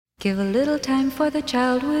Give a little time for the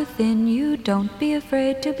child within you. Don't be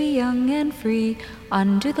afraid to be young and free.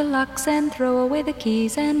 Undo the locks and throw away the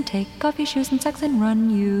keys and take off your shoes and socks and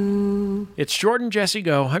run you. It's Jordan Jesse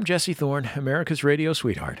Go. I'm Jesse Thorne, America's radio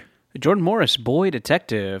sweetheart. Jordan Morris, boy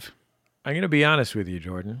detective. I'm going to be honest with you,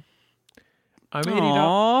 Jordan.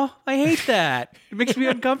 Aww, I hate that. It makes me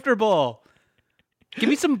uncomfortable. Give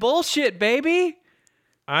me some bullshit, baby.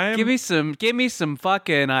 Give me some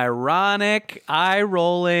fucking ironic,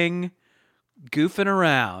 eye-rolling, goofing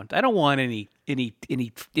around. I don't want any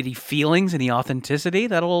feelings, any authenticity.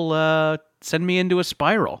 That'll send me into a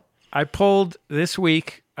spiral. This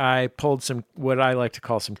week I pulled some what I like to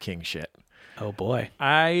call some king shit. Oh boy.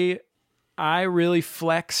 I really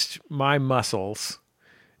flexed my muscles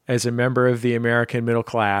as a member of the American middle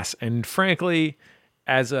class, and frankly,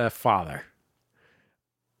 as a father.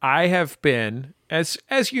 I have been, as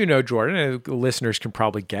you know, Jordan, and the listeners can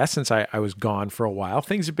probably guess, since I was gone for a while,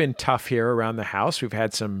 things have been tough here around the house. We've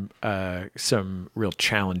had some real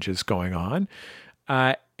challenges going on.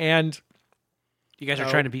 And you guys are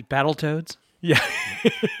trying to beat Battletoads? Yeah.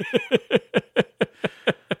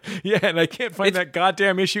 Yeah, and I can't find that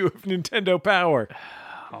goddamn issue of Nintendo Power.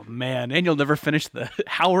 Oh man, and you'll never finish the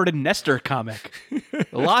Howard and Nestor comic.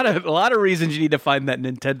 a lot of reasons you need to find that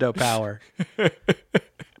Nintendo Power.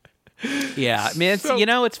 Yeah, I mean,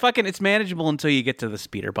 it's manageable until you get to the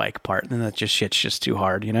speeder bike part, and then that shit's just too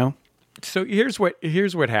hard, you know? So here's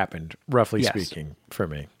what happened, roughly speaking, for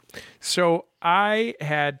me. So I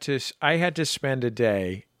had to spend a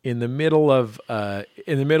day in the middle of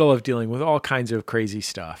dealing with all kinds of crazy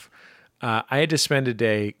stuff. I had to spend a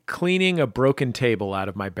day cleaning a broken table out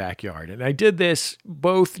of my backyard, and I did this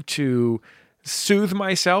both to soothe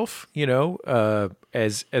myself,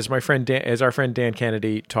 as our friend Dan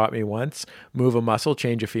Kennedy taught me once: move a muscle,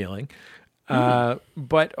 change a feeling.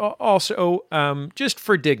 But also just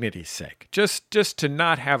for dignity's sake, just to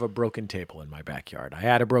not have a broken table in my backyard. I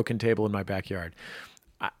had a broken table in my backyard.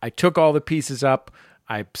 I took all the pieces up.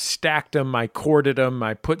 I stacked them, I corded them,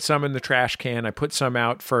 I put some in the trash can, I put some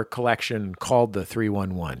out for collection, called the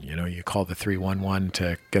 311. You call the 311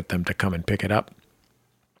 to get them to come and pick it up.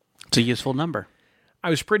 It's a useful number. I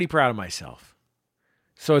was pretty proud of myself.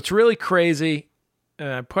 So it's really crazy.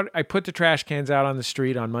 I put the trash cans out on the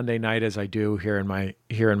street on Monday night, as I do here in my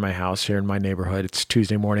house, here in my neighborhood. It's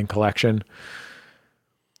Tuesday morning collection.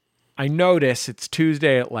 I notice it's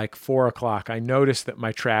Tuesday at like 4:00. I notice that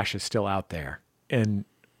my trash is still out there. And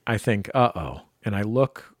I think, uh-oh. And I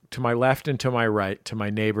look to my left and to my right to my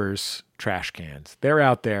neighbor's trash cans. They're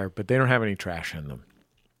out there, but they don't have any trash in them.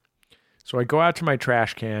 So I go out to my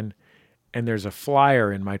trash can, and there's a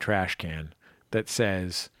flyer in my trash can that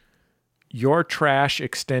says, "Your trash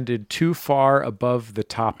extended too far above the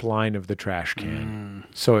top line of the trash can,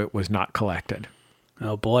 so it was not collected."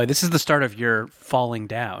 Oh boy, this is the start of your falling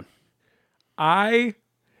down.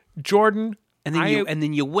 Jordan... And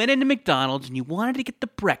then you went into McDonald's and you wanted to get the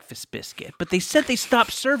breakfast biscuit, but they said they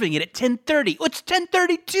stopped serving it at 10:30. Oh, it's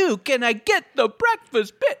 10:32. Can I get the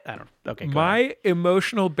breakfast bit? I don't. Okay. My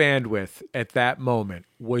emotional bandwidth at that moment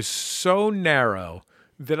was so narrow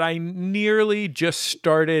that I nearly just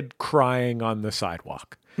started crying on the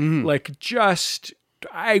sidewalk. Mm-hmm.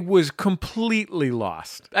 I was completely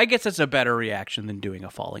lost. I guess that's a better reaction than doing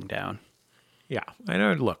a falling down. Yeah, I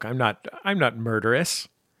know. Look, I'm not murderous.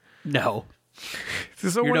 No.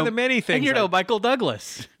 This is one of the many things. And you're no Michael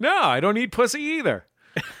Douglas. No, I don't eat pussy either.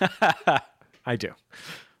 I do.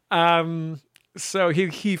 So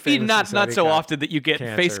he not so often that you get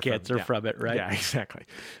face cancer from it, right? Yeah, exactly.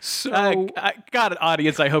 So, God,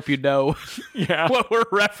 audience, I hope you know what we're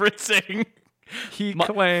referencing. He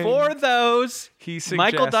claimed for those. He suggested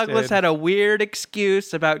Michael Douglas had a weird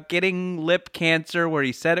excuse about getting lip cancer, where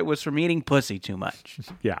he said it was from eating pussy too much.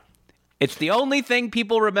 Yeah. It's the only thing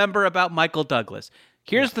people remember about Michael Douglas.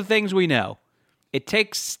 Here's the things we know. It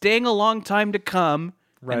takes Sting a long time to come,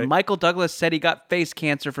 and Michael Douglas said he got face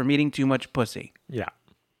cancer from eating too much pussy. Yeah.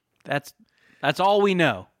 That's all we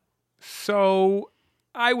know. So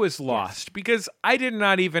I was lost because I did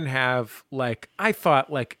not even have, I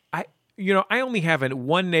thought, I only have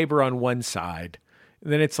one neighbor on one side.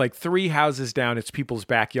 And then it's like 3 houses down, it's people's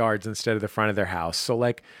backyards instead of the front of their house.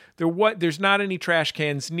 So there's not any trash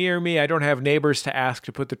cans near me. I don't have neighbors to ask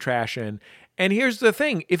to put the trash in. And here's the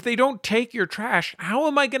thing. If they don't take your trash, how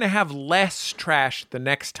am I going to have less trash the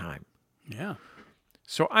next time? Yeah.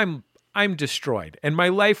 So I'm destroyed. And my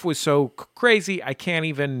life was so crazy, I can't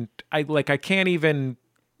even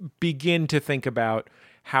begin to think about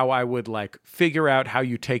how I would figure out how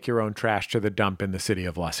you take your own trash to the dump in the city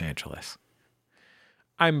of Los Angeles.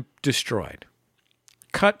 I'm destroyed.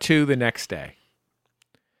 Cut to the next day.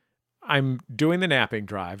 I'm doing the napping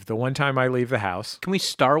drive, the one time I leave the house. Can we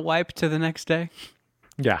star wipe to the next day?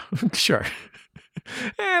 Yeah, sure.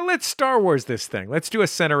 Let's Star Wars this thing. Let's do a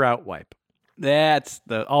center out wipe. That's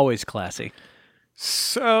always classy.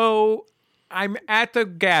 So I'm at the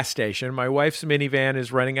gas station. My wife's minivan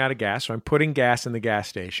is running out of gas, so I'm putting gas in the gas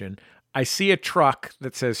station. I see a truck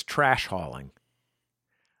that says trash hauling.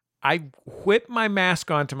 I whip my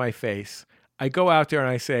mask onto my face. I go out there and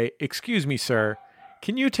I say, "Excuse me, sir,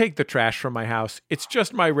 can you take the trash from my house? It's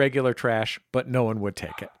just my regular trash, but no one would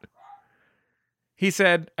take it." He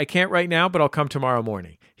said, "I can't right now, but I'll come tomorrow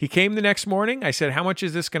morning." He came the next morning. I said, "How much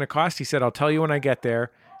is this going to cost?" He said, "I'll tell you when I get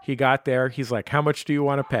there." He got there. He's like, "How much do you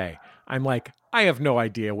want to pay?" I'm like, "I have no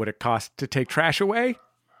idea what it costs to take trash away."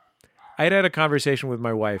 I had a conversation with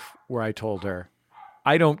my wife where I told her,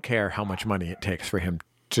 I don't care how much money it takes for him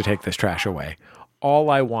to take this trash away.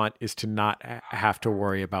 All I want is to not have to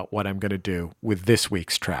worry about what I'm going to do with this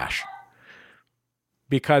week's trash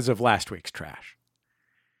because of last week's trash.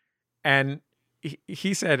 And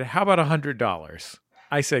he said, "How about $100?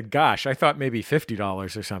 I said, "Gosh, I thought maybe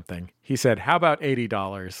 $50 or something." He said, "How about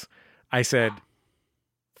 $80? I said,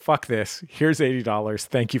 "Fuck this. Here's $80.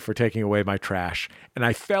 Thank you for taking away my trash." And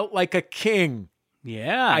I felt like a king.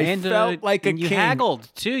 Yeah. I felt like a king. You haggled,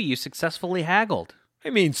 too. You successfully haggled. I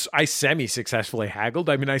mean, I semi-successfully haggled.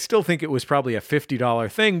 I mean, I still think it was probably a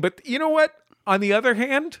 $50 thing. But you know what? On the other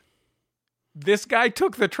hand, this guy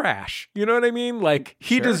took the trash. You know what I mean? Like,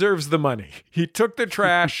 he deserves the money. He took the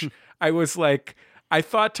trash. I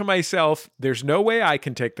thought to myself, there's no way I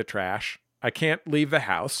can take the trash. I can't leave the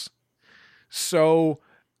house. So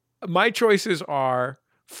my choices are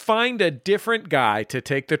find a different guy to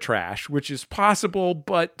take the trash, which is possible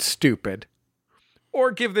but stupid,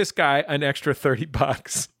 or give this guy an extra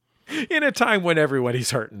 $30 in a time when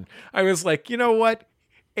everybody's hurting. I was like, you know what?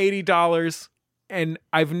 $80. And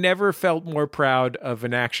I've never felt more proud of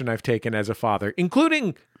an action I've taken as a father,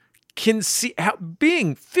 including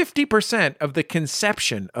being 50% of the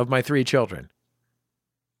conception of my 3 children.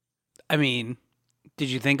 I mean, did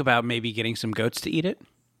you think about maybe getting some goats to eat it?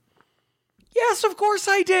 Yes, of course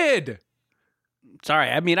I did. Sorry,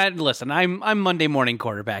 I mean, listen. I'm Monday morning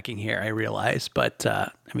quarterbacking here. I realize, but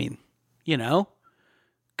I mean, you know,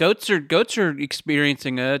 goats are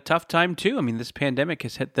experiencing a tough time too. I mean, this pandemic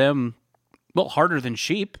has hit them harder than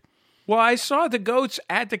sheep. Well, I saw the goats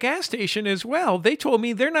at the gas station as well. They told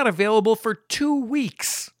me they're not available for 2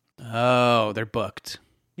 weeks. Oh, they're booked.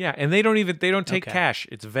 Yeah, and they don't take cash.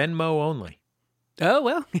 It's Venmo only. Oh,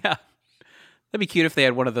 well, yeah. That'd be cute if they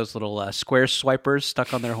had one of those little square swipers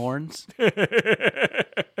stuck on their horns.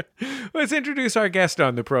 Let's introduce our guest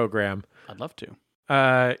on the program. I'd love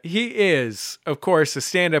to. He is, of course, a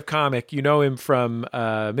stand-up comic. You know him from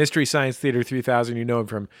Mystery Science Theater 3000. You know him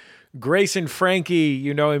from Grace and Frankie.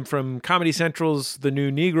 You know him from Comedy Central's The New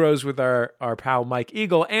Negroes with our pal Mike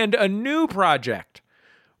Eagle, and a new project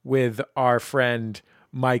with our friend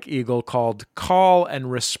Mike Eagle called Call and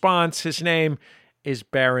Response. His name is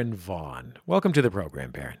Baron Vaughn. Welcome to the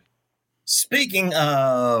program, Baron. Speaking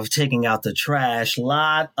of taking out the trash,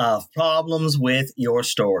 lot of problems with your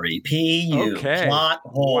story. P.U. Okay. Plot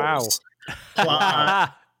holes. Wow.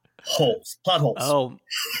 Plot holes. Plot holes. Oh.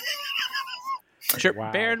 Sure.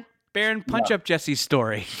 Wow. Baron, punch up Jesse's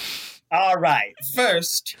story. All right.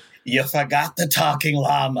 First, you forgot the talking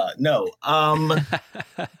llama. No.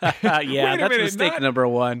 Yeah, that's mistake number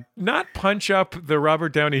 1. Not punch up the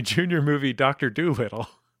Robert Downey Jr. movie, Dr. Dolittle.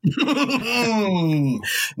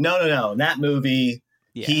 No. That movie,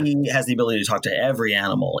 he has the ability to talk to every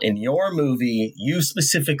animal. In your movie, you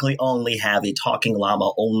specifically only have a talking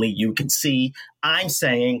llama only you can see. I'm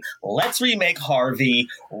saying, let's remake Harvey.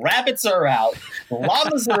 Rabbits are out.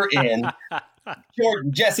 Llamas are in.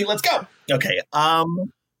 Jordan, Jesse, let's go. Okay.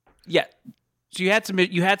 Yeah. So you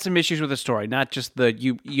had some issues with the story, not just are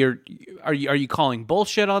you calling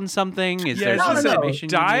bullshit on something? Is there some information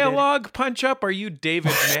dialogue punch up? Are you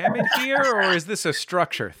David Mamet here, or is this a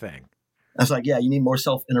structure thing? I was like, yeah, you need more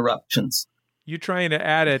self-interruptions. You trying to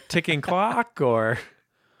add a ticking clock, or?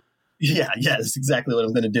 Yeah, that's exactly what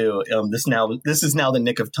I'm going to do. This is now the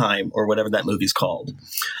nick of time, or whatever that movie's called.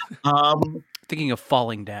 Thinking of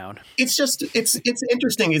falling down. It's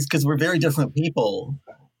interesting, is because we're very different people.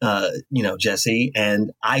 Jesse,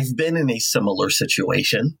 and I've been in a similar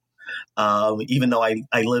situation. Even though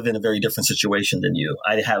I live in a very different situation than you,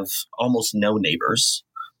 I have almost no neighbors.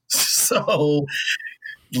 So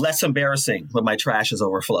less embarrassing when my trash is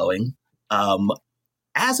overflowing.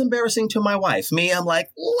 As embarrassing to my wife. Me, I'm like,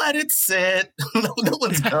 let it sit. No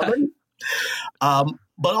one's coming.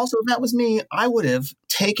 But also, if that was me, I would have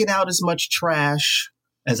taken out as much trash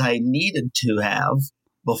as I needed to have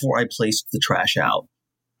before I placed the trash out.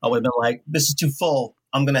 I would have been like, this is too full.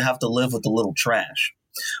 I'm going to have to live with the little trash,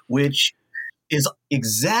 which is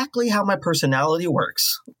exactly how my personality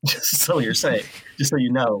works. Just so you're saying, just so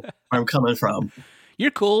you know where I'm coming from. You're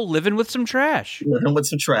cool living with some trash. Living with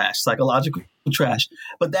some trash, psychological trash.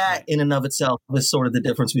 But that in and of itself is sort of the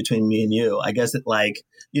difference between me and you. I guess that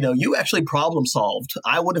you actually problem solved.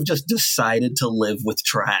 I would have just decided to live with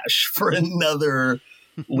trash for another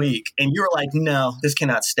week. And you're like, no, this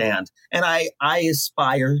cannot stand. And I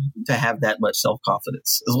aspire to have that much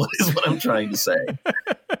self-confidence is what I'm trying to say.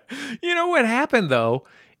 You know what happened, though,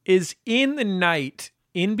 is in the night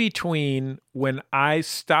in between when I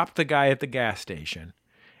stopped the guy at the gas station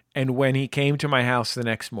and when he came to my house the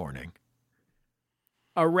next morning,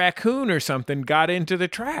 a raccoon or something got into the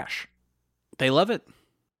trash. They love it.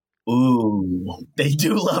 Ooh, they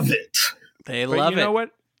do love it. They love it. You know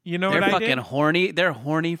what? You know they're what I fucking did? horny. They're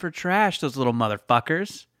horny for trash, those little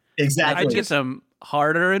motherfuckers. Exactly. I get them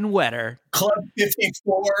harder and wetter. Club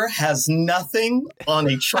 54 has nothing on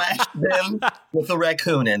a trash bin with a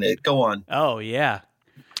raccoon in it. Go on. Oh, yeah.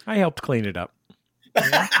 I helped clean it up.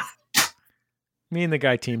 Yeah. Me and the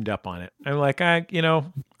guy teamed up on it. I'm like,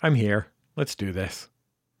 I'm here. Let's do this.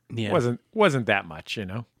 Yeah. Wasn't that much, you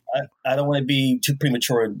know? I don't want to be too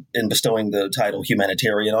premature in bestowing the title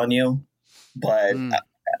humanitarian on you, but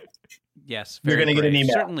yes, you're going to get an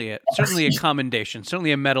email. Certainly a commendation.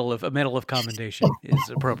 Certainly a medal of commendation is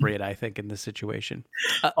appropriate, I think, in this situation.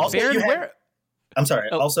 Also, Baron, I'm sorry.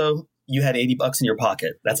 Oh. Also, you had $80 in your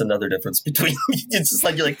pocket. That's another difference between. It's just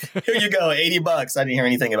like you're like, here you go, $80. I didn't hear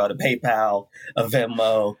anything about a PayPal, a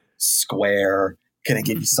Venmo, Square. Can I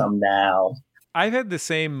give you some now? I've had the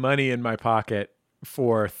same money in my pocket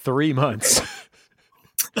for 3 months.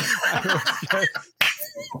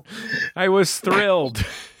 I was thrilled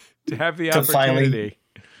to have the opportunity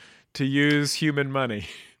to use human money.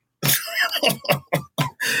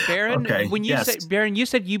 Baron, okay. You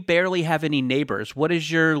said you barely have any neighbors. What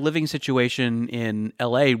is your living situation in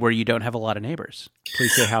LA where you don't have a lot of neighbors?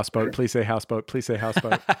 Please say houseboat. Please say houseboat. Please say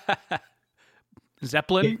houseboat.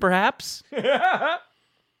 Zeppelin, perhaps?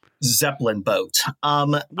 Zeppelin boat.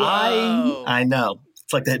 I know.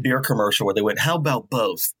 It's like that beer commercial where they went, how about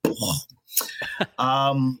both?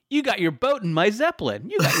 You got your boat in my Zeppelin.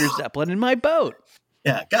 You got your Zeppelin in my boat.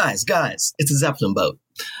 Yeah, guys, it's a Zeppelin boat.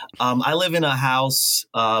 I live in a house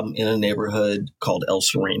in a neighborhood called El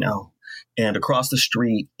Sereno, and across the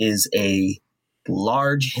street is a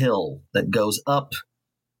large hill that goes up,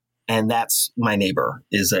 and that's my neighbor,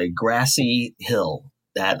 is a grassy hill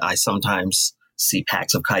that I sometimes see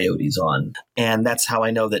packs of coyotes on, and that's how I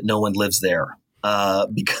know that no one lives there,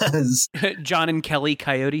 because... John and Kelly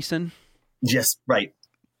Coyoteson? Yes, right.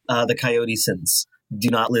 The Coyotesons do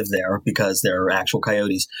not live there because they're actual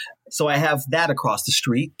coyotes. So I have that across the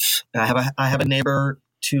street. I have a neighbor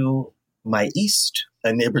to my east,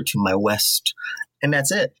 a neighbor to my west, and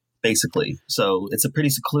that's it, basically. So it's a pretty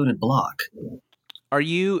secluded block. Are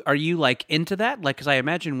you like into that? Like, because I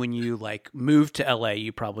imagine when you like moved to LA,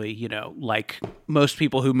 you probably, like most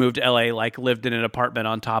people who moved to LA, like lived in an apartment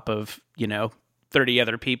on top of, 30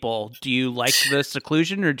 other people. Do you like the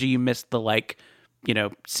seclusion, or do you miss the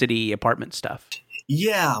city apartment stuff?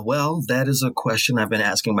 Yeah, well, that is a question I've been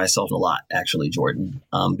asking myself a lot, actually, Jordan,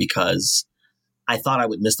 because I thought I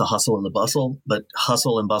would miss the hustle and the bustle, but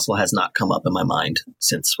hustle and bustle has not come up in my mind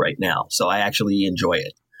since right now. So I actually enjoy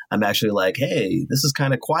it. I'm actually like, hey, this is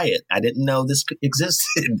kind of quiet. I didn't know this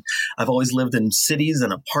existed. I've always lived in cities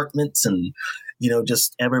and apartments and,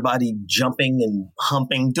 just everybody jumping and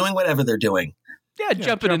humping, doing whatever they're doing. Yeah,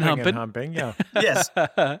 jumping and humping. Yeah. Yes.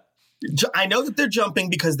 I know that they're jumping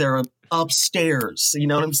because they're upstairs. You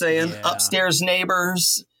know what I'm saying? Yeah. Upstairs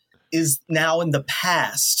neighbors is now in the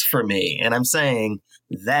past for me. And I'm saying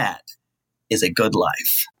that is a good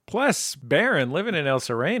life. Plus, Baron, living in El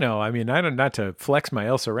Sereno, I mean, not to flex my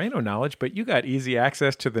El Sereno knowledge, but you got easy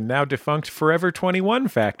access to the now defunct Forever 21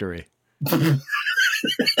 factory.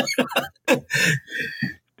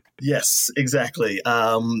 Yes, exactly.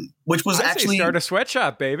 Which was actually... start a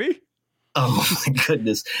sweatshop, baby. Oh, my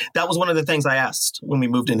goodness. That was one of the things I asked when we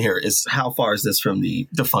moved in here is how far is this from the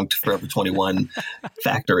defunct Forever 21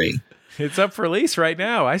 factory? It's up for lease right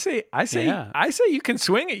now. I say you can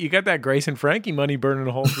swing it. You got that Grace and Frankie money burning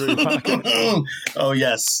a hole through your pocket. Oh,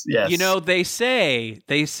 yes. They say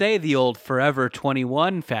the old Forever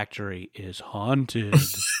 21 factory is haunted.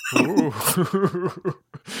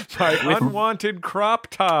 By unwanted crop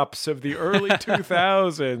tops of the early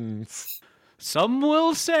 2000s. Some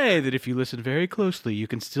will say that if you listen very closely, you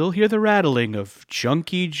can still hear the rattling of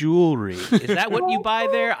chunky jewelry. Is that what you buy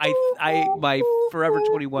there? My Forever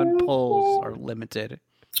 21 pulls are limited.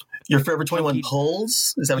 Your Forever 21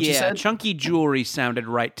 pulls? Is that what you said? Yeah, chunky jewelry sounded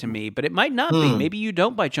right to me, but it might not be. Maybe you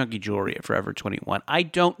don't buy chunky jewelry at Forever 21. I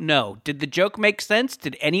don't know. Did the joke make sense?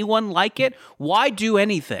 Did anyone like it? Why do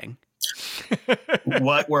anything?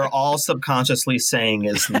 What we're all subconsciously saying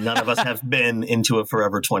is none of us have been into a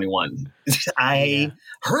Forever 21. I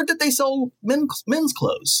heard that they sold men's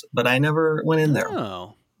clothes, but I never went in there.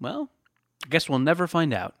 Oh, well, I guess we'll never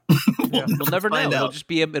find out. We'll never know.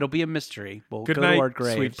 It'll be a mystery. We'll Good go night, to our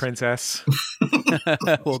graves. sweet princess.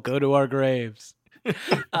 We'll go to our graves.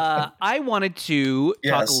 I wanted to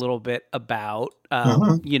talk a little bit about,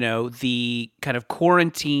 the kind of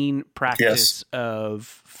quarantine practice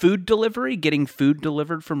of food delivery, getting food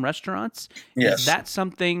delivered from restaurants. Yes. Is that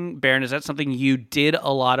something, Baron, is that something you did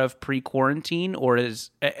a lot of pre-quarantine,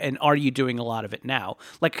 and are you doing a lot of it now?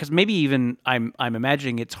 Like, because maybe even I'm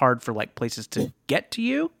imagining it's hard for like places to get to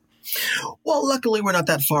you. Well, luckily we're not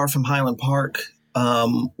that far from Highland Park.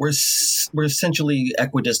 We're essentially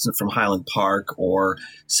equidistant from Highland Park or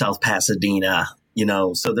South Pasadena,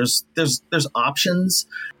 so there's options.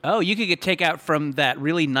 Oh, you could get takeout from that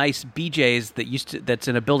really nice BJ's that's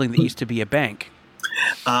in a building that used to be a bank.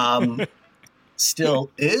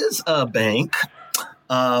 Still is a bank.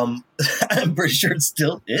 I'm pretty sure it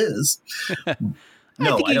still is.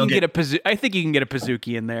 No, I don't get I think you can get a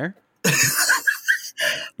Pizookie in there.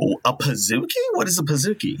 A Pizookie? What is a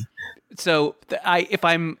Pizookie? So if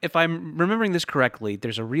I'm remembering this correctly,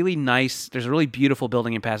 there's a really beautiful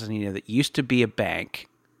building in Pasadena that used to be a bank,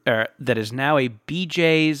 that is now a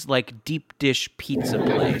BJ's like deep dish pizza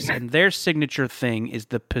place, and their signature thing is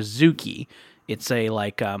the Pizookie. It's a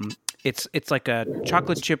like it's like a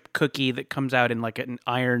chocolate chip cookie that comes out in like an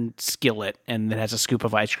iron skillet, and it has a scoop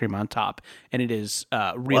of ice cream on top, and it is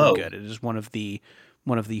really good. It is one of the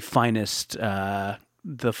finest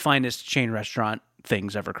chain restaurant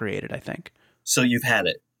things ever created, I think. So you've had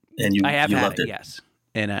it, and you loved it. Yes,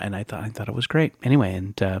 and I thought it was great. Anyway,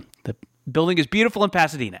 and the building is beautiful in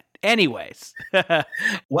Pasadena. Anyways,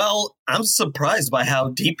 well, I'm surprised by how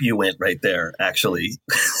deep you went right there. Actually,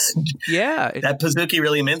 yeah, that Pizookie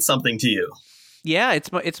really meant something to you. Yeah,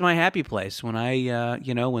 it's my happy place when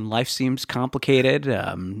when life seems complicated,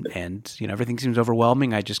 and everything seems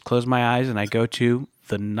overwhelming. I just close my eyes and I go to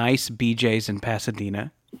the nice BJ's in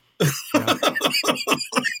Pasadena. It's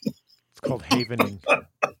called havening.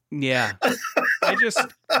 Yeah. I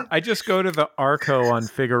just go to the Arco on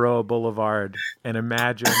Figueroa Boulevard and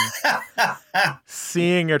imagine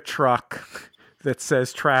seeing a truck that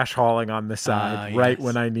says trash hauling on the side right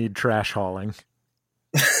when I need trash hauling.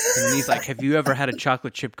 And he's like, "Have you ever had a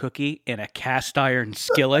chocolate chip cookie in a cast iron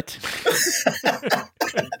skillet?"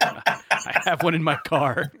 I have one in my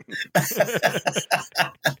car.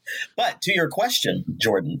 But to your question,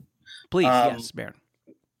 Jordan. Please, yes, Baron.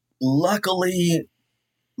 Luckily,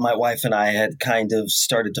 my wife and I had kind of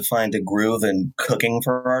started to find a groove in cooking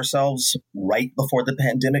for ourselves right before the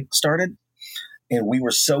pandemic started. And we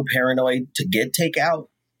were so paranoid to get takeout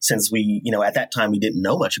since we, at that time we didn't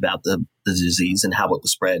know much about the disease and how it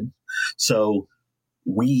was spread. So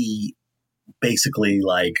we basically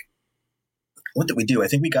what did we do? I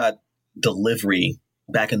think we got delivery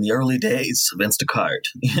back in the early days of Instacart,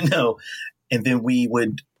 and then we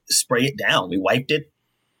would spray it down. We wiped it.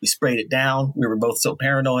 We sprayed it down. We were both so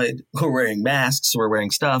paranoid. We're wearing masks. We're wearing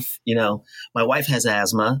stuff. My wife has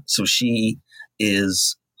asthma, so she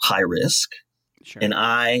is high risk. Sure. And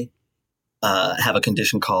I have a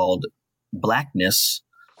condition called blackness,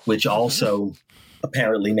 which also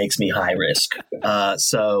apparently makes me high risk.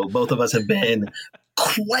 So both of us have been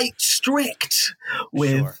quite strict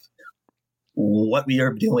with what we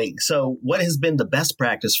are doing. So what has been the best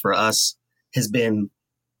practice for us has been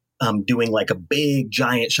doing like a big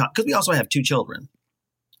giant shot, because we also have 2 children.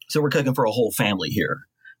 So we're cooking for a whole family here,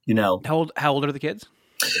 How old are the kids?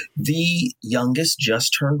 The youngest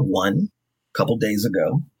just turned 1 a couple days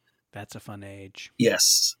ago. That's a fun age.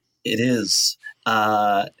 Yes, it is.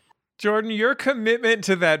 Jordan, your commitment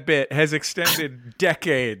to that bit has extended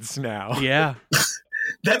decades now. Yeah.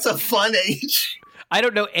 That's a fun age. I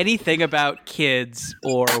don't know anything about kids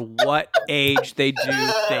or what age they do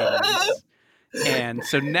things. And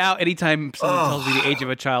so now anytime someone tells me the age of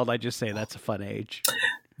a child, I just say that's a fun age.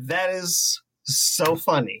 That is so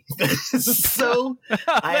funny. So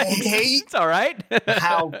I hate it's all right.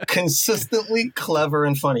 how consistently clever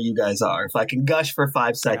and funny you guys are. If I can gush for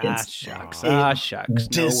 5 seconds. Shucks. No,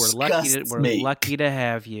 we're lucky to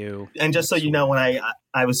have you. And just so you know, when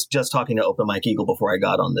I was just talking to Open Mike Eagle before I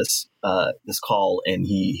got on this call, and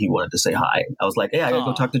he wanted to say hi. I was like, hey, I gotta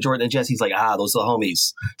go talk to Jordan and Jess. He's like, those are the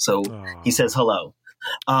homies. So he says hello.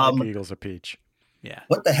 Mike Eagle's a peach. Yeah.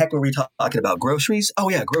 What the heck were we talking about? Groceries? Oh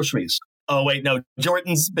yeah, groceries. Oh wait, no,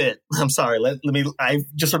 Jordan's bit. I'm sorry. Let me. I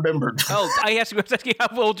just remembered. Oh, I was asking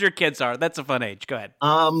how old your kids are. That's a fun age. Go ahead.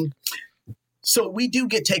 So we do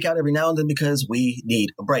get takeout every now and then because we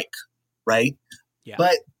need a break, right? Yeah.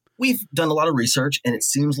 But we've done a lot of research, and it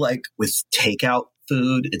seems like with takeout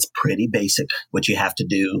food, it's pretty basic what you have to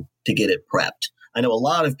do to get it prepped. I know a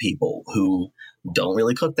lot of people who don't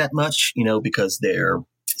really cook that much, because they're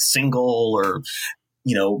single or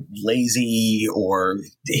lazy or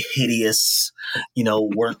hideous,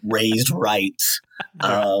 weren't raised right.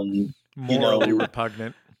 Morally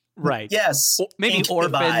repugnant. Right. Yes. Maybe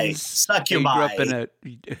orphans. Succubi. Grew up in a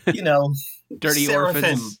dirty seraphim,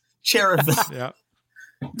 orphans. Cherubim. Yeah.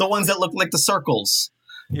 The ones that look like the circles.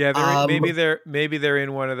 Yeah, maybe they're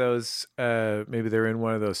in one of those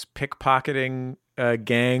pickpocketing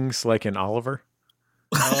gangs like in Oliver.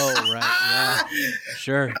 Oh, right. Yeah.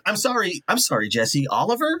 Sure. I'm sorry, Jesse.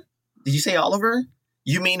 Oliver? Did you say Oliver?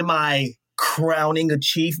 You mean my crowning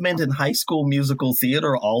achievement in High School Musical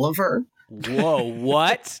Theater, Oliver? Whoa,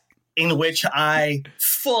 what? In which I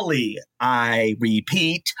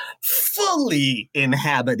repeat, fully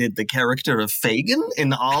inhabited the character of Fagin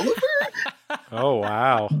in Oliver? Oh,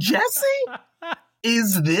 wow. Jesse?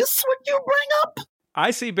 Is this what you bring up?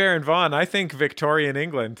 I see Baron Vaughn. I think Victorian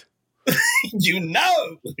England.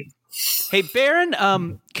 Hey, Baron,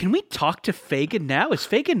 can we talk to Fagin now? Is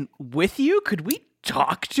Fagin with you? Could we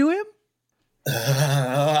talk to him?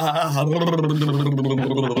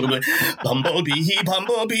 Bumblebee,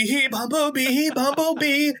 bumblebee, bumblebee,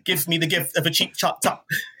 bumblebee. Give me the gift of a cheap chop top.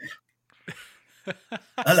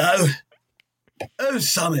 Hello. Who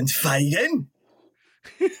summoned Fagin?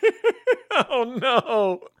 Oh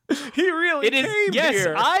no. He really came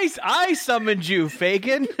here. Yes, I summoned you,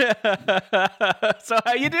 Fagin. So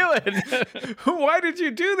how you doing? Why did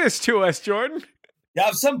you do this to us, Jordan? You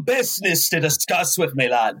have some business to discuss with me,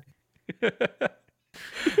 lad.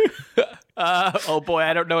 Oh boy,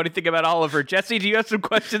 I don't know anything about Oliver. Jesse, do you have some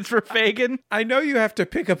questions for Fagin? I know you have to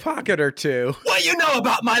pick a pocket or two. What you know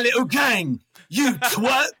about my little gang? You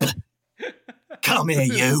twerp. Come here,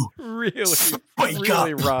 you.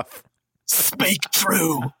 Really rough. Speak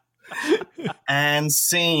true. And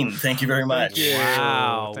scene. Thank you very much.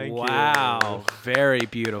 Wow. Thank you. Very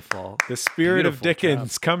beautiful. The spirit of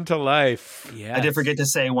Dickens come to life. Yeah. I did forget to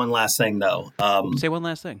say one last thing, though. Say one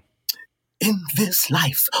last thing. In this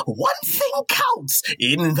life, one thing counts.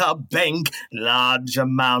 In the bank, large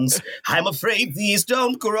amounts. I'm afraid these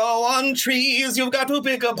don't grow on trees. You've got to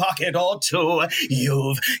pick a pocket or two.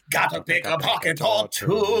 You've got to pick a pocket or two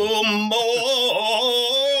more.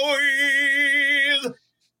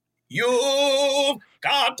 You've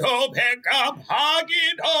got to pick a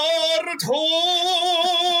pocket or two.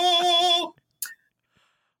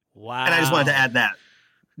 Wow. And I just wanted to add that.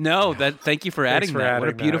 No, thank you for adding that. What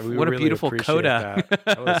a beautiful coda.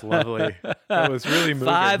 That was lovely. That was really moving.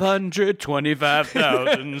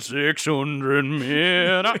 525,600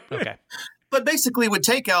 minutes. Okay. But basically with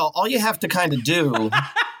takeout, all you have to kind of do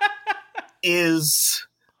is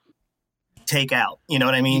take out. You know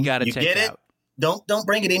what I mean? You got to take get out. It. Don't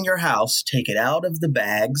bring it in your house. Take it out of the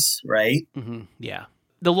bags, right? Mm-hmm. Yeah.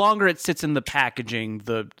 The longer it sits in the packaging,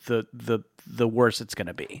 the worse it's going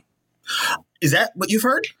to be. Is that what you've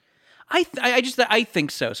heard? I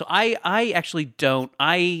think so. So I actually don't.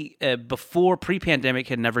 Before pre-pandemic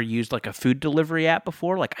had never used like a food delivery app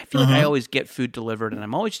before. Like I feel like I always get food delivered and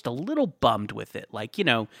I'm always just a little bummed with it. Like,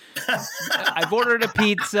 I've ordered a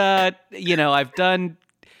pizza, I've done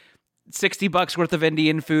 $60 worth of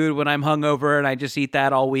Indian food when I'm hungover and I just eat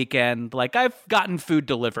that all weekend. Like I've gotten food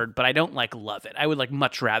delivered, but I don't love it. I would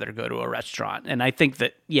much rather go to a restaurant. And I think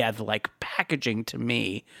that, the packaging to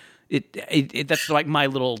me, it that's my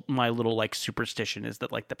little superstition is that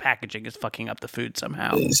the packaging is fucking up the food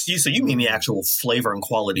somehow. So you mean the actual flavor and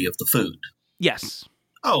quality of the food? Yes.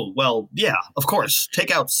 Oh, well, yeah, of course.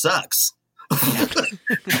 Takeout sucks.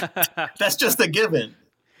 That's just a given.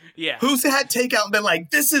 Yeah. Who's had takeout and been like,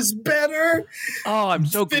 this is better? Oh, I'm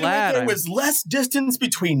so glad. There was less distance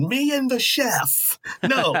between me and the chef.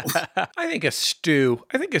 No. I think a stew.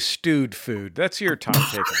 I think a stewed food. That's your top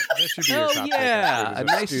takeout. That should be your top takeout. A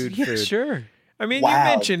nice stewed food. Sure. I mean,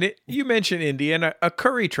 you mentioned India, and a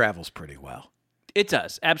curry travels pretty well. It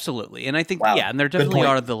does, absolutely. And I think and there definitely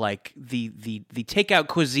are the takeout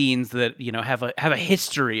cuisines that, have a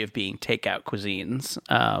history of being takeout cuisines.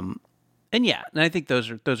 And I think those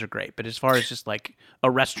are great. But as far as just a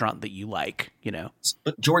restaurant that you like,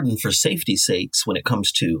 But Jordan, for safety's sakes, when it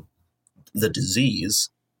comes to the disease,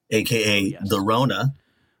 aka the Rona,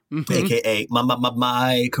 aka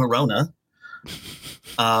my Corona,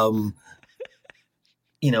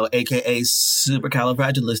 AKA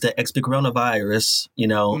supercalifragilisticexpialidocious,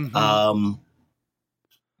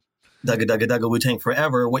 Dugga Dugga Dugga Wu-Tang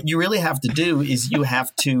Forever. What you really have to do is you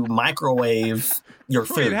have to microwave your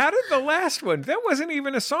food. Wait, how did the last one? That wasn't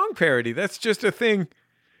even a song parody. That's just a thing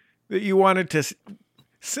that you wanted to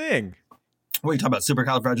sing. What are you talking about?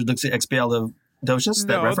 Supercalifragilisticexpialidocious?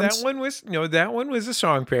 That reference? That one was a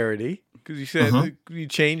song parody because you said you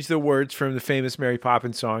changed the words from the famous Mary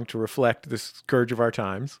Poppins song to reflect the scourge of our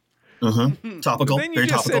times. Topical. But then you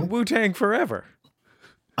just said Wu-Tang Forever.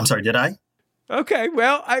 I'm sorry, did I? Okay,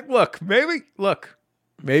 well, maybe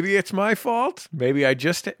it's my fault. Maybe I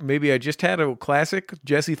just had a classic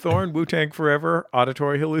Jesse Thorne Wu-Tang Forever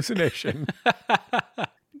auditory hallucination.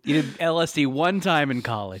 You did LSD one time in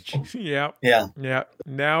college. Yeah.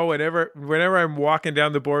 Now, whenever I'm walking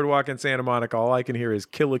down the boardwalk in Santa Monica, all I can hear is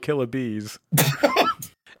 "Killa Bees."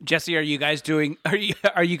 Jesse, are you guys doing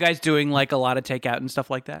like a lot of takeout and stuff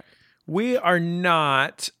like that? We are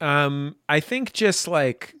not. I think just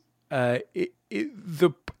like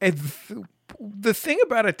the thing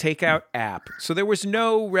about a takeout app. So there was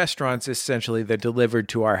no restaurants essentially that delivered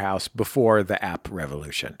to our house before the app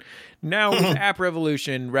revolution. Now with app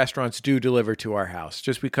revolution, restaurants do deliver to our house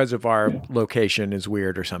just because of our location is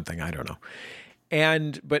weird or something. I don't know.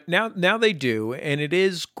 But now they do, and it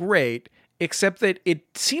is great, except that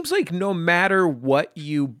it seems like no matter what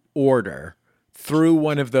you order through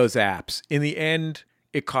one of those apps, in the end,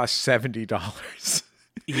 it costs $70.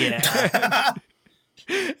 Yeah.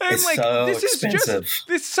 It's like, so this expensive.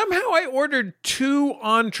 This somehow I ordered 2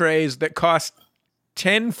 entrees that cost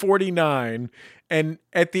 $10.49, and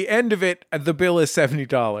at the end of it, the bill is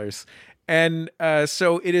 $70. And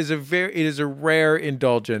so it is a rare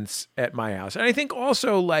indulgence at my house. And I think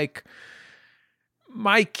also like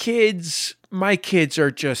my kids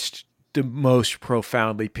are just the most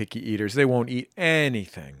profoundly picky eaters. They won't eat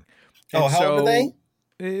anything. And how old are they?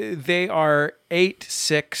 They are 8,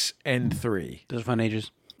 6, and 3. Those are fun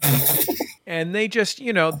ages. And they just,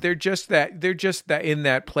 they're just that in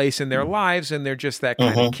that place in their lives, and they're just that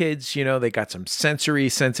kind of kids. They got some sensory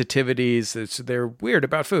sensitivities. They're weird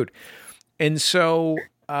about food. And so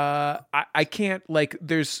I can't we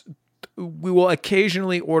will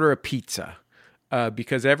occasionally order a pizza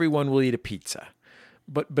because everyone will eat a pizza.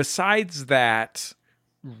 But besides that,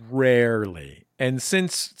 rarely. And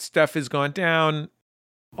since stuff has gone down,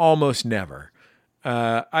 almost never.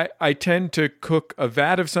 I tend to cook a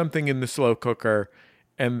vat of something in the slow cooker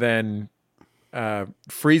and then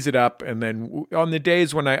freeze it up. And then on the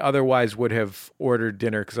days when I otherwise would have ordered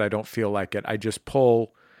dinner because I don't feel like it, I just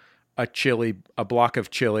pull a block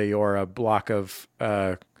of chili or a block of,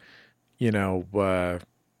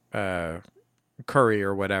 curry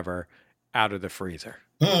or whatever out of the freezer.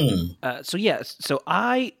 So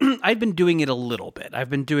I've been doing it a little bit. I've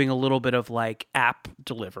been doing a little bit of like app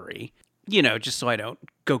delivery, just so I don't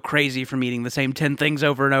go crazy from eating the same 10 things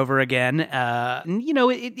over and over again.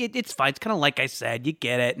 It's fine. It's kind of like I said, you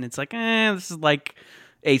get it. And it's like, this is like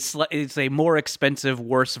it's a more expensive,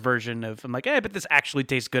 worse version of, I'm like, but this actually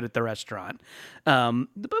tastes good at the restaurant. But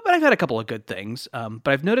I've had a couple of good things. But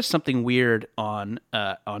I've noticed something weird on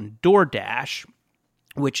DoorDash,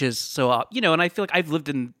 which is and I feel like I've lived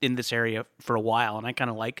in this area for a while, and I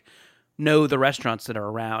kind of like know the restaurants that are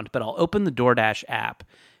around, but I'll open the DoorDash app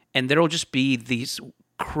and there'll just be these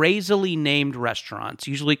crazily named restaurants,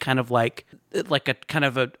 usually kind of like a kind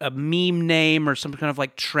of a meme name or some kind of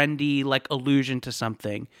like trendy like allusion to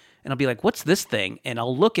something. And I'll be like, what's this thing? And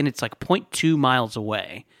I'll look and it's like 0.2 miles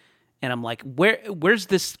away. And I'm like, where's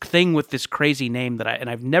this thing with this crazy name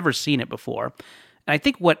I've never seen it before. And I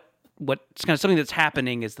think what's kind of something that's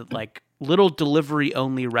happening is that like little delivery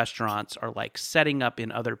only restaurants are like setting up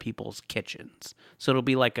in other people's kitchens. So it'll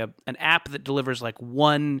be like an app that delivers like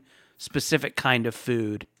one specific kind of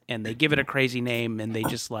food, and they give it a crazy name, and they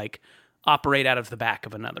just like operate out of the back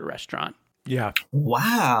of another restaurant. Yeah.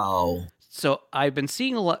 Wow. So I've been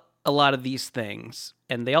seeing a lot of these things,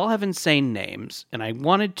 and they all have insane names. And I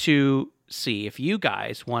wanted to see if you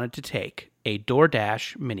guys wanted to take a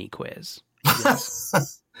DoorDash mini quiz.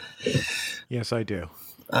 Yes, yes I do.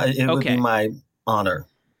 It would be my honor.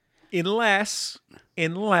 Unless,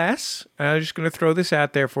 I'm just going to throw this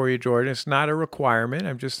out there for you, Jordan. It's not a requirement.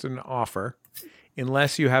 I'm just an offer.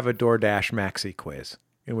 Unless you have a DoorDash Maxi quiz,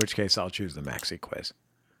 in which case I'll choose the Maxi quiz.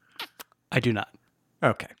 I do not.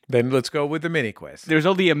 Okay, then let's go with the mini quiz. There's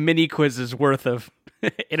only a mini quiz's worth of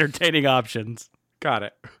entertaining options. Got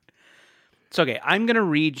it. So, okay, I'm going to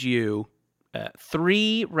read you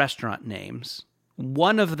 3 restaurant names.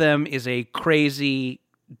 One of them is a crazy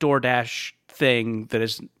DoorDash thing that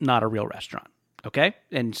is not a real restaurant. Okay?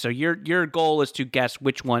 And so your goal is to guess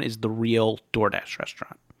which one is the real DoorDash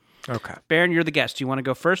restaurant. Okay. Baron, you're the guest. Do you want to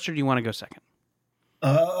go first or do you want to go second?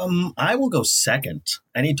 I will go second.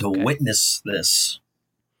 I need to witness this.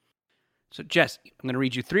 So, Jess, I'm going to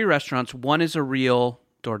read you 3 restaurants. One is a real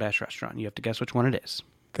DoorDash restaurant. You have to guess which one it is.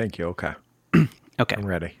 Thank you. Okay. Okay. I'm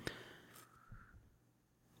ready.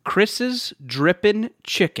 Chris's Drippin'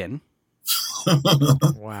 Chicken.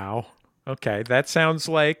 Wow. Okay. That sounds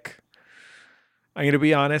like, I'm going to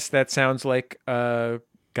be honest, that sounds like a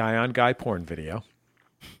guy-on-guy porn video.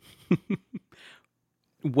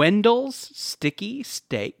 Wendell's Sticky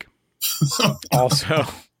Steak. Also,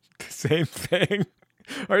 the same thing.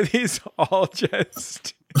 Are these all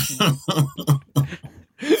just...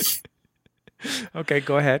 Okay,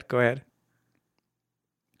 go ahead.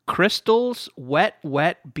 Crystal's Wet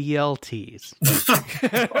BLTs.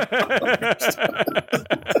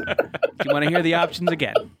 Do you want to hear the options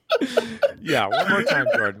again? Yeah, one more time,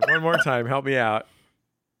 Jordan. One more time. Help me out.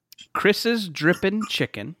 Chris's Drippin'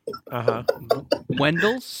 Chicken.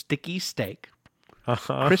 Wendell's Sticky Steak.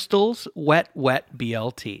 Crystal's Wet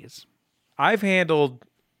BLTs. I've handled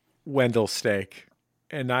Wendell's steak,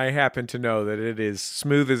 and I happen to know that it is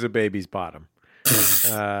smooth as a baby's bottom.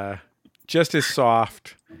 Just as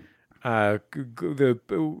soft. Your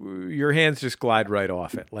hands just glide right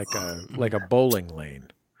off it like a bowling lane.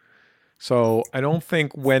 So I don't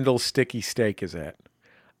think Wendell's Sticky Steak is it.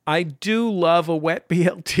 I do love a wet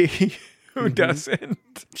BLT. Who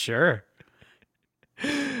doesn't? Sure.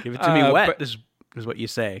 Give it to me wet is what you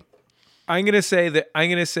say. I'm gonna say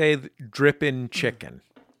Drippin' Chicken.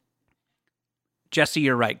 Jesse,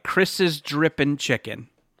 you're right. Chris's Drippin' Chicken.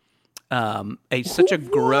 Such a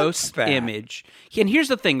gross image. And here's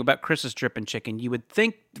the thing about Chris's Drippin' Chicken. You would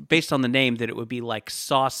think, based on the name, that it would be like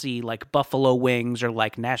saucy, like buffalo wings or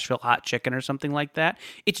like Nashville hot chicken or something like that.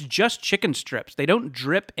 It's just chicken strips. They don't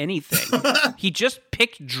drip anything. He just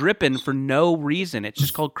picked drippin' for no reason. It's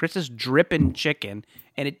just called Chris's Drippin' Chicken,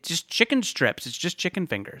 and it's just chicken strips. It's just chicken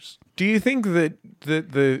fingers. Do you think that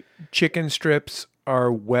the chicken strips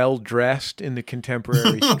are well dressed in the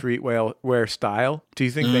contemporary streetwear style? Do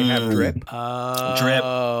you think they have drip?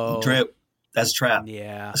 Drip. That's trap.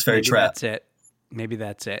 Yeah, that's very trap. Maybe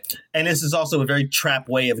that's it. And this is also a very trap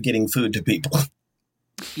way of getting food to people.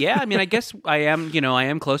 Yeah, I mean, I guess I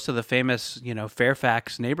am close to the famous,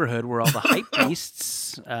 Fairfax neighborhood where all the hype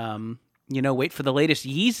beasts, wait for the latest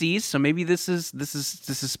Yeezys. So maybe this is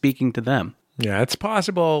speaking to them. Yeah, it's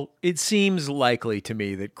possible. It seems likely to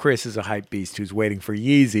me that Chris is a hype beast who's waiting for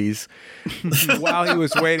Yeezys. While he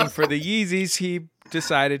was waiting for the Yeezys, he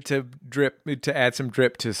decided to add some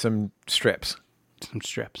drip to some strips. Some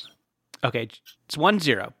strips. Okay, it's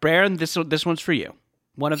 1-0. Baron, this one's for you.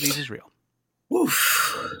 One of these is real.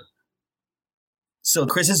 Oof. So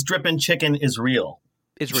Chris's Drippin' Chicken is real.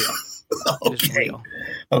 It's real. Okay. It is real.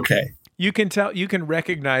 Okay. You can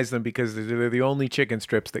recognize them because they're the only chicken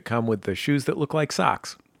strips that come with the shoes that look like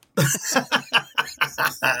socks.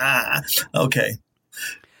 Okay.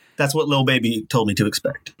 That's what Lil Baby told me to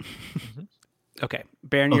expect. Okay.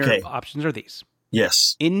 Baron, your options are these.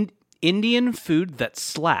 Yes. Indian food that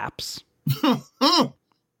slaps.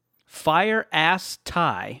 Fire ass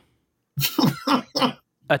Thai.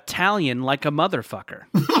 Italian like a motherfucker.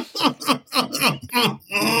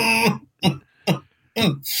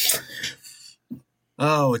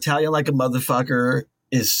 Oh, Italian like a motherfucker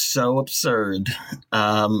is so absurd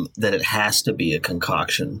that it has to be a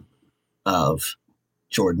concoction of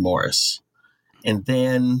Jordan Morris. And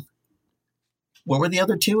then, what were the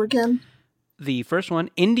other two again? The first one,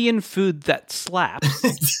 Indian food that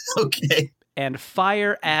slaps. Okay. And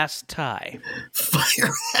fire ass Thai.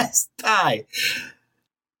 Fire ass Thai.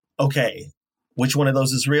 Okay. Which one of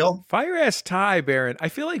those is real? Fire ass Thai, Baron. I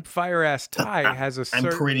feel like Fire ass Thai has a certain...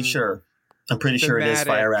 I'm pretty sure it is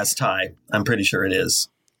Fire ass Thai. I'm pretty sure it is.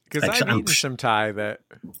 Because I've eaten some Thai that...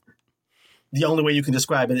 The only way you can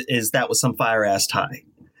describe it is that was some fire ass Thai.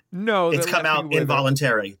 No. It's come out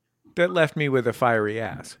involuntary. That left me with a fiery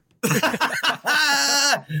ass.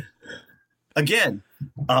 Again,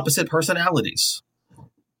 opposite personalities.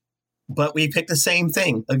 But we picked the same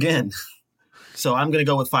thing again. So I'm going to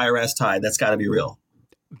go with Fire Ass Thai. That's got to be real.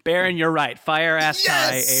 Baron, you're right. Fire Ass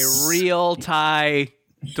Thai, a real Thai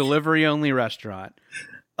delivery-only restaurant.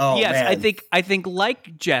 Oh, yes, man. I think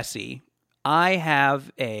like Jesse, I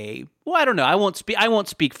have I don't know. I won't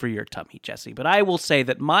speak for your tummy, Jesse, but I will say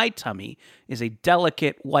that my tummy is a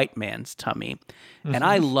delicate white man's tummy, and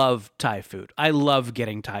I love Thai food. I love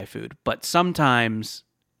getting Thai food, but sometimes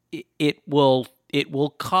it will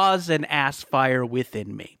cause an ass fire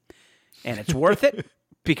within me, and it's worth it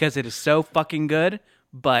because it is so fucking good.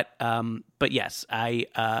 But yes,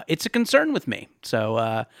 it's a concern with me.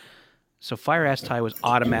 So Fire Ass Thai was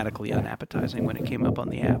automatically unappetizing when it came up on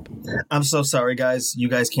the app. I'm so sorry, guys. You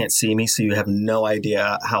guys can't see me, so you have no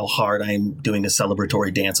idea how hard I'm doing a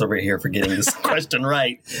celebratory dance over here for getting this question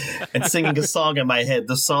right and singing a song in my head.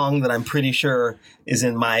 The song that I'm pretty sure is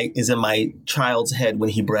in my child's head when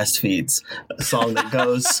he breastfeeds. A song that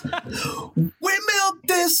goes, "We milk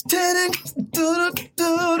this titty, we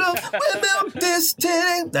milk this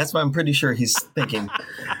titty." That's what I'm pretty sure he's thinking.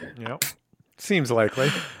 Yep, seems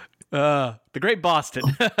likely. The Great Boston.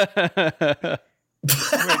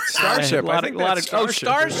 Starship.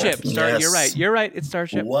 Starship. Yes. You're right. It's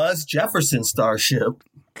Starship. Was Jefferson Starship.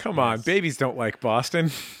 Come on, babies don't like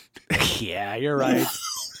Boston. Yeah, you're right.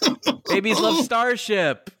 Babies love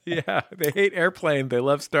Starship. Yeah, they hate airplane. They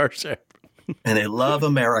love Starship. And they love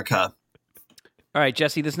America. All right,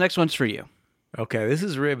 Jesse, this next one's for you. Okay, this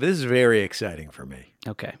is very exciting for me.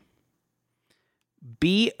 Okay.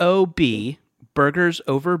 B.O.B. Burgers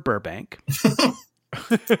over Burbank.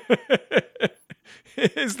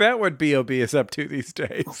 Is that what B.O.B. is up to these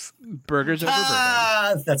days? Burgers over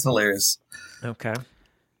Burbank. That's hilarious. Okay.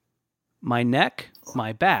 My neck,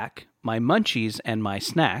 my back, my munchies, and my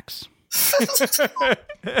snacks.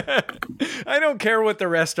 I don't care what the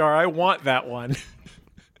rest are. I want that one.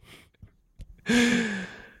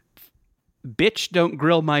 Bitch, don't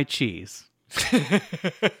grill my cheese.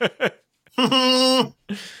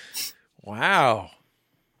 Wow.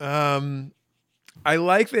 I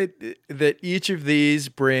like that each of these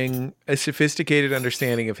bring a sophisticated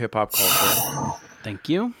understanding of hip hop culture. Thank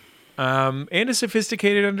you. And a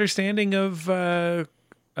sophisticated understanding of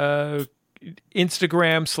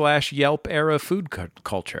Instagram / Yelp era food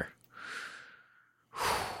culture.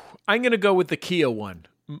 I'm going to go with the Kia one.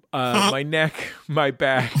 My neck, my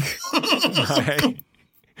back,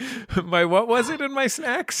 my what was it in my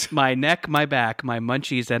snacks? My neck, my back, my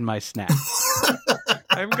munchies, and my snacks.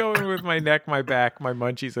 I'm going with my neck, my back, my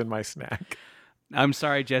munchies, and my snack. I'm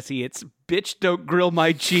sorry, Jesse. It's bitch, don't grill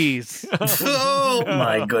my cheese. Oh,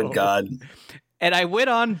 my good God. And I went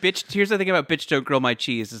on bitch. Here's the thing about bitch, don't grill my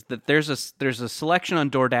cheese is that there's a selection on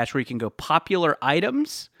DoorDash where you can go popular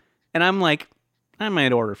items. And I'm like, I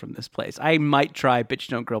might order from this place. I might try bitch,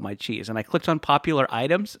 don't grill my cheese. And I clicked on popular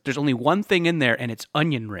items. There's only one thing in there, and it's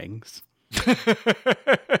onion rings.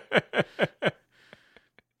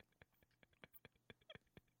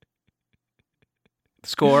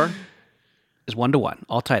 Score is 1-1,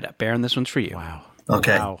 all tied up. Baron, this one's for you. Wow.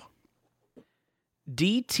 Okay. Wow.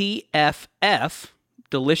 DTFF,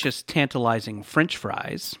 delicious, tantalizing French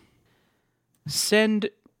fries.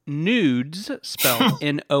 Send Noods, spelled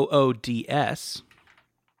Noods.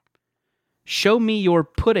 Show me your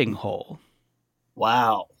pudding hole.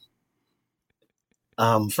 Wow.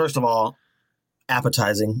 First of all,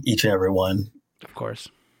 appetizing, each and every one. Of course.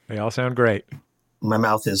 They all sound great. My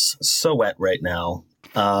mouth is so wet right now.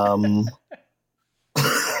 I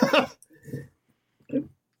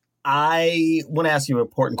want to ask you an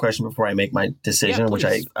important question before I make my decision, which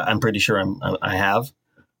I'm pretty sure I have.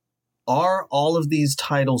 Are all of these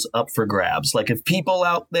titles up for grabs? Like, if people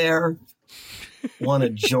out there want a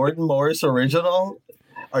Jordan Morris original,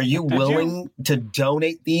 are you willing to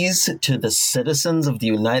donate these to the citizens of the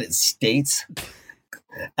United States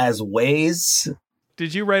as ways?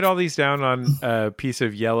 Did you write all these down on a piece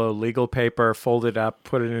of yellow legal paper, fold it up,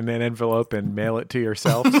 put it in an envelope, and mail it to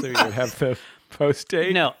yourself so you would have the post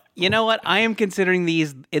date? No. You know what? I am considering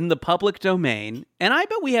these in the public domain, and I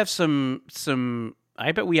bet we have some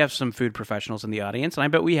food professionals in the audience, and I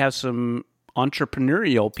bet we have some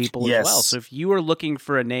entrepreneurial people as well. So if you are looking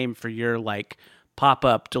for a name for your like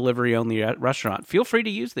pop-up delivery-only restaurant, feel free to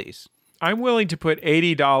use these. I'm willing to put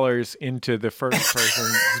 $80 into the first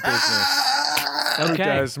person's business. Okay. Who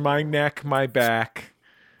does my neck, my back,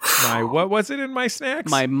 my what was it in my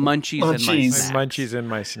snacks? My munchies and my snacks. My munchies and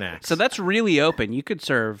my snacks. So that's really open. You could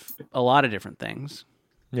serve a lot of different things.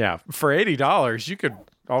 Yeah, for $80, you could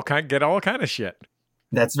get all kind of shit.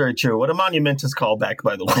 That's very true. What a monumentous callback,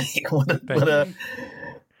 by the way.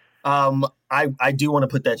 I do want to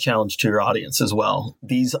put that challenge to your audience as well.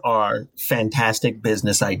 These are fantastic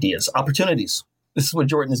business ideas, opportunities. This is what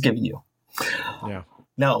Jordan is giving you. Yeah.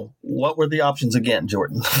 Now, what were the options again,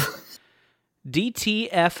 Jordan?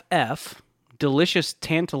 DTFF, delicious,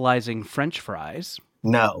 tantalizing French fries.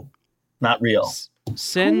 No, not real.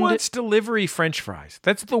 Who wants delivery French fries?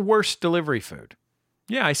 That's the worst delivery food.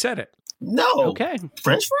 Yeah, I said it. No. Okay.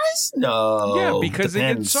 French fries? No. Yeah, because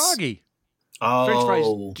they get soggy. Oh, French fries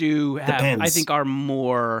do have, depends. I think, are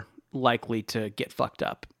more likely to get fucked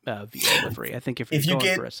up via delivery. I think if you're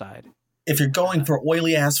going for a side. If you're going for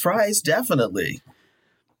oily ass fries, definitely.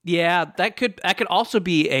 Yeah, that could also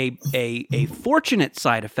be a fortunate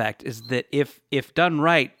side effect, is that if done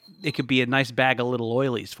right, it could be a nice bag of little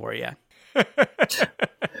oilies for you.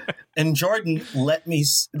 And Jordan, let me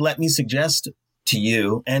suggest to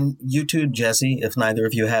you, and you too, Jesse, if neither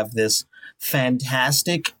of you have this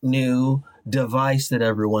fantastic new device that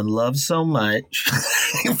everyone loves so much.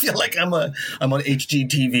 I feel like I'm on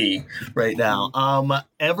HGTV right now.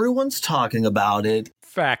 Everyone's talking about it.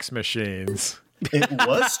 Fax machines. It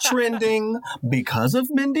was trending because of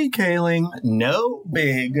Mindy Kaling. No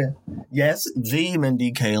big. Yes, the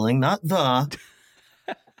Mindy Kaling, not the.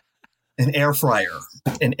 An air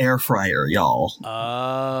fryer, y'all.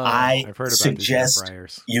 I've heard about suggest these air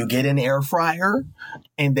fryers. You get an air fryer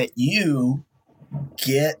and that you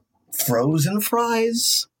get frozen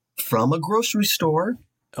fries from a grocery store.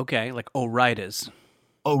 Okay, like Ore-Ida's.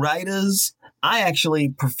 Ore-Ida's. I actually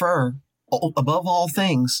prefer, above all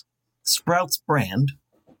things, Sprouts brand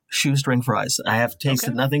shoestring fries. I have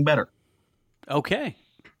tasted nothing better. Okay.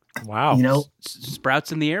 Wow. You know,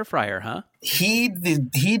 Sprouts in the air fryer, huh? Heed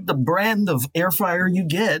the brand of air fryer you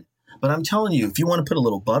get. But I'm telling you, if you want to put a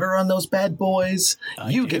little butter on those bad boys,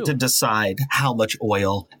 you get to decide how much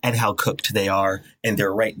oil and how cooked they are. And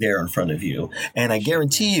they're right there in front of you. And I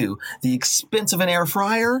guarantee you, the expense of an air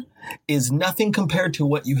fryer is nothing compared to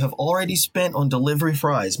what you have already spent on delivery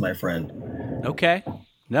fries, my friend. Okay.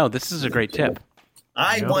 No, this is a great tip.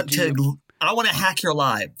 I want to hack your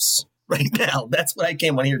lives right now. That's what I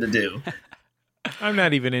came on here to do. I'm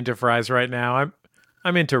not even into fries right now.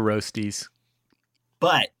 I'm into roasties.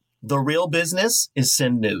 But the real business is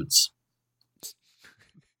Send Noods.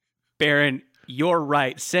 Baron, you're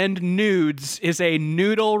right. Send Noods is a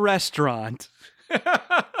noodle restaurant.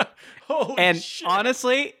 Holy shit.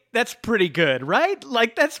 Honestly, that's pretty good, right?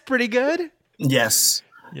 Like, that's pretty good. Yes.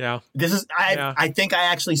 Yeah. I think I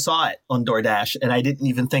actually saw it on DoorDash and I didn't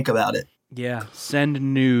even think about it. Yeah. Send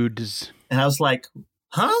Noods. And I was like,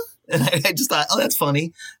 huh? And I just thought, oh, that's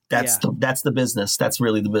funny. That's the business. That's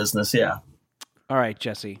really the business. Yeah. All right,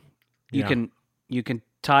 Jesse. You can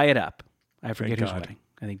tie it up. I forget who's winning.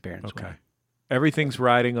 I think Baron's winning. Everything's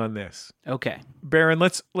riding on this. Okay. Baron,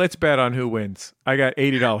 let's bet on who wins. I got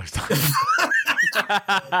 $80.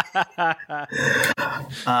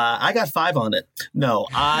 I got 5 on it. No,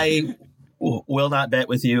 I will not bet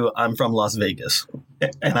with you. I'm from Las Vegas,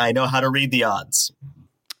 and I know how to read the odds.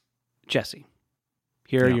 Jesse,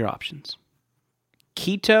 here are your options.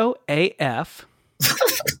 Keto AF.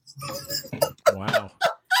 Wow.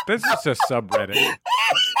 This is a subreddit.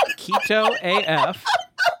 Keto AF.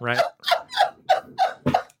 Right.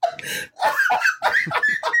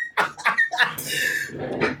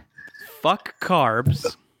 Fuck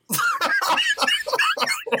carbs.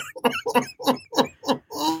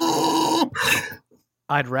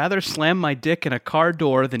 I'd rather slam my dick in a car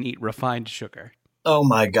door than eat refined sugar. Oh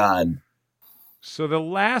my God. So the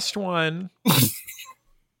last one,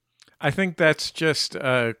 I think that's just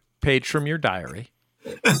a page from your diary.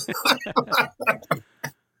 It's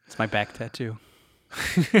my back tattoo.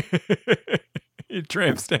 Your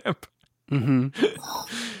tramp stamp. Mm-hmm.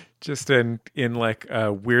 Just in like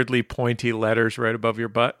weirdly pointy letters right above your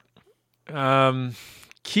butt.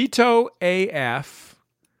 Keto AF.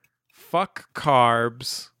 Fuck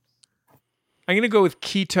carbs. I'm going to go with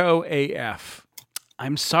keto AF.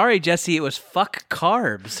 I'm sorry, Jesse. It was fuck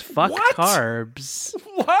carbs. Fuck what? Carbs.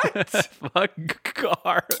 What? Fuck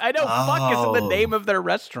carbs. I know fuck isn't the name of their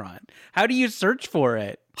restaurant. How do you search for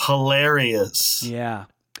it? Hilarious. Yeah.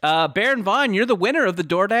 Baron Vaughn, you're the winner of the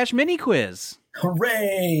DoorDash mini quiz.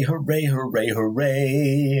 Hooray, hooray, hooray,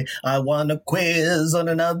 hooray. I won a quiz on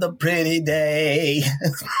another pretty day.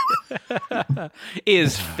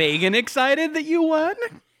 Is Fagin excited that you won?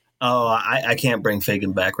 Oh, I can't bring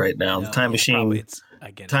Fagin back right now. No, the time machine.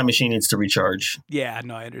 Time machine needs to recharge. Yeah,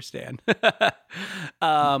 no, I understand.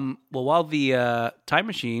 Well, while the time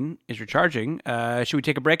machine is recharging, should we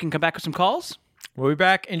take a break and come back with some calls? We'll be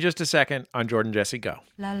back in just a second on Jordan Jesse Go.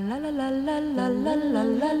 La la la la la la la la la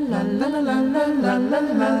la.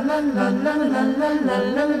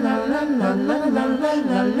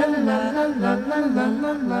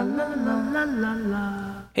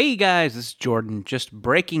 Hey guys, this is Jordan, just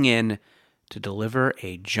breaking in to deliver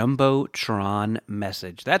a Jumbotron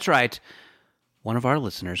message. That's right. One of our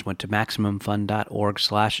listeners went to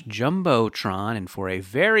MaximumFun.org/Jumbotron, and for a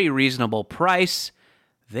very reasonable price,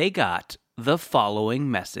 they got the following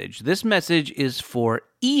message. This message is for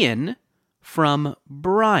Ian from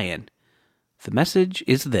Brian. The message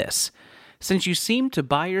is this. Since you seem to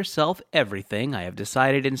buy yourself everything, I have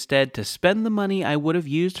decided instead to spend the money I would have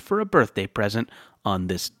used for a birthday present on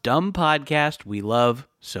this dumb podcast we love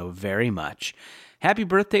so very much. Happy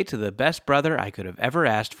birthday to the best brother I could have ever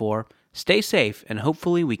asked for. Stay safe, and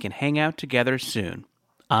hopefully we can hang out together soon.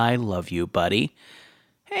 I love you, buddy.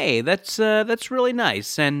 Hey, that's really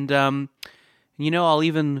nice. And, I'll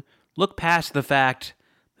even look past the fact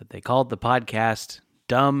that they called the podcast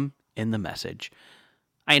Dumb in the Message.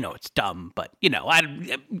 I know it's dumb, but,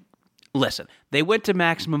 listen, they went to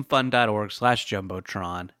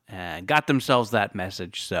MaximumFun.org/Jumbotron and got themselves that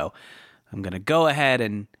message, so I'm going to go ahead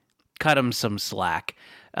and cut them some slack.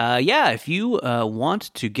 If you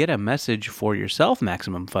want to get a message for yourself,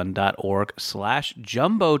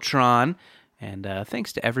 MaximumFun.org/Jumbotron. And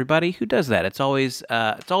thanks to everybody who does that. It's always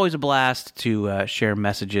a blast to share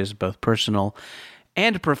messages, both personal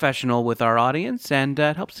and professional, with our audience, and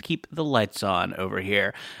it helps to keep the lights on over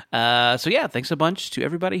here. Thanks a bunch to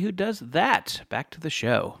everybody who does that. Back to the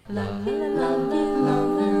show.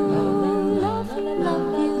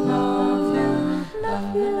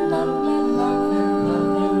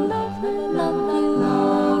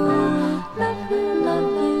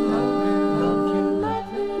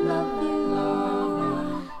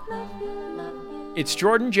 It's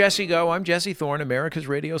Jordan Jesse Go. I'm Jesse Thorne, America's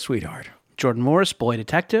radio sweetheart. Jordan Morris, boy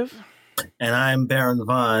detective. And I'm Baron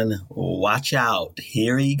Vaughn. Watch out.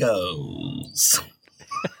 Here he goes.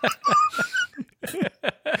 You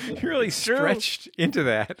really stretched into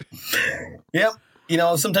that. Yep.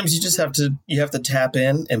 Sometimes you just have to tap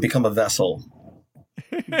in and become a vessel.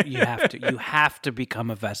 You have to become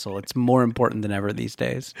a vessel. It's more important than ever these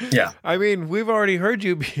days. Yeah. I mean, we've already heard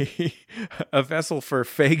you be a vessel for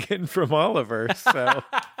Fagin from Oliver, so.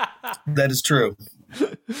 That is true.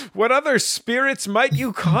 What other spirits might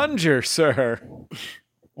you conjure, sir?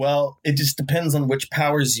 Well, it just depends on which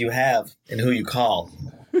powers you have and who you call.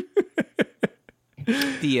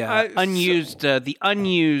 The unused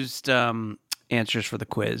answers for the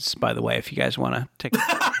quiz, by the way, if you guys want to take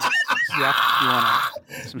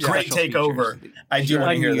some great takeover. I do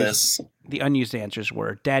want to hear this. The unused answers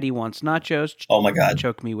were Daddy wants nachos. Oh my God.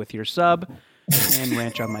 Choke me with your sub and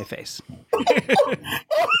ranch on my face.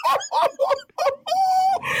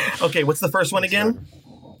 Okay, what's the first one again?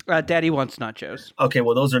 Daddy wants nachos. Okay,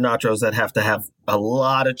 well, those are nachos that have to have a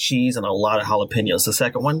lot of cheese and a lot of jalapenos. The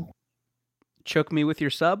second one? Choke me with your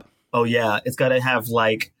sub. Oh, yeah. It's got to have,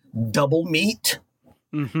 double meat.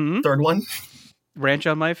 Mm-hmm. Third one? Ranch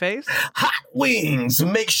on my face. Hot wings.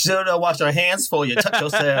 Make sure to wash our hands before you touch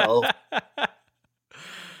yourself.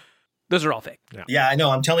 Those are all fake. Yeah, I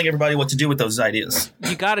know. I'm telling everybody what to do with those ideas.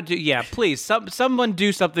 You got to do. Yeah, please. Someone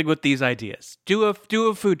do something with these ideas. Do a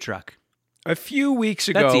food truck. A few weeks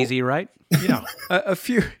ago. That's easy, right? A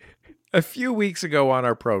few weeks ago on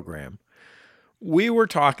our program, we were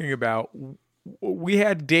talking about. We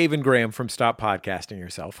had Dave and Graham from Stop Podcasting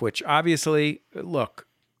Yourself, which obviously, look,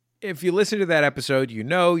 if you listen to that episode,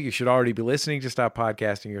 you should already be listening to Stop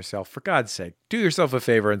Podcasting Yourself. For God's sake, do yourself a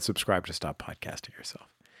favor and subscribe to Stop Podcasting Yourself.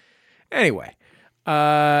 Anyway,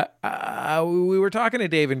 we were talking to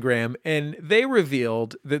Dave and Graham, and they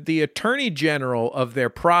revealed that the Attorney General of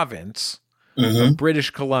their province, of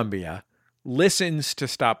British Columbia, listens to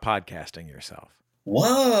Stop Podcasting Yourself.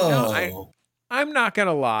 Whoa. Now, I'm not going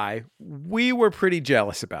to lie. We were pretty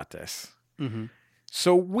jealous about this. Mm-hmm.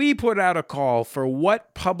 So we put out a call for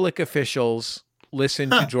what public officials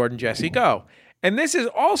listen to Jordan Jesse Go. And this is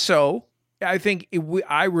also, I think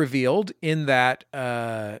I revealed in that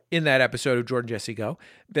episode of Jordan Jesse Go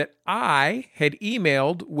that I had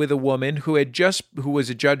emailed with a woman who was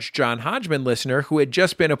a Judge John Hodgman listener who had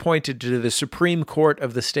just been appointed to the Supreme Court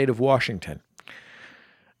of the state of Washington.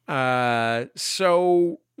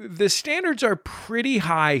 So the standards are pretty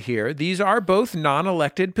high here. These are both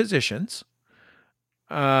non-elected positions.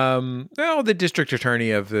 The district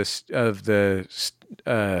attorney of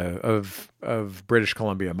British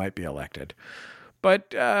Columbia might be elected, but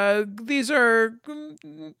these are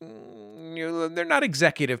they're not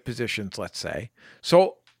executive positions, let's say.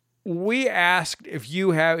 So we asked if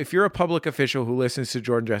you're a public official who listens to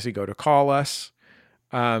Jordan Jesse Go to call us,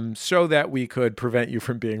 so that we could prevent you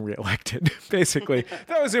from being reelected. Basically,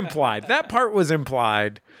 that was implied. That part was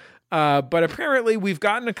implied. But apparently we've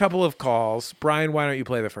gotten a couple of calls. Brian, why don't you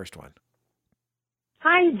play the first one?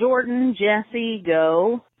 Hi, Jordan, Jesse,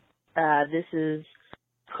 Go. This is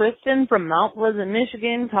Kristen from Mount Pleasant,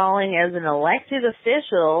 Michigan, calling as an elected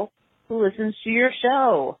official who listens to your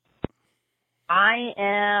show. I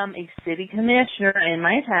am a city commissioner in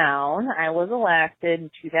my town. I was elected in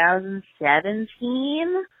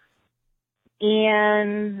 2017.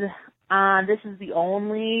 And this is the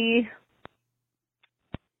only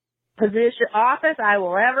office I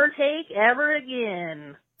will ever take ever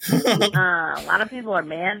again. A lot of people are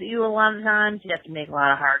mad at you a lot of times. You have to make a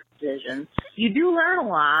lot of hard decisions. you do learn a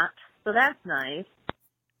lot, so that's nice.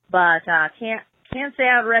 But can't say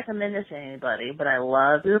I'd recommend this to anybody. But I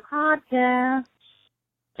love your podcast.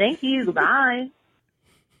 Thank you. Goodbye.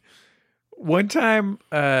 One time,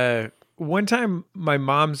 my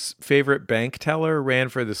mom's favorite bank teller ran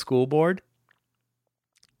for the school board,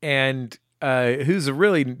 and who's a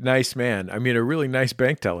really nice man. I mean, a really nice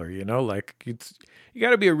bank teller. You know, like you got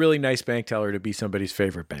to be a really nice bank teller to be somebody's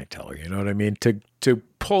favorite bank teller. You know what I mean? To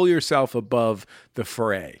pull yourself above the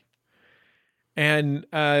fray. And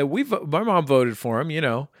my mom voted for him. You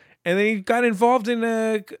know, and then he got involved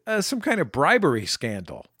in some kind of bribery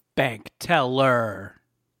scandal. Bank teller.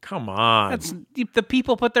 Come on. That's the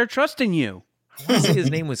people put their trust in you. His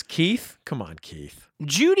name was Keith. Come on, Keith.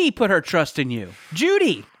 Judy put her trust in you.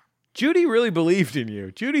 Judy really believed in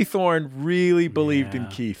you. Judy Thorne really believed in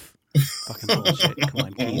Keith. Fucking bullshit. Come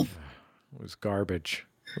on, Keith. It was garbage.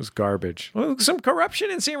 Well, some corruption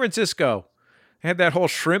in San Francisco. They had that whole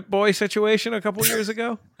shrimp boy situation a couple years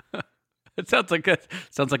ago. It sounds like a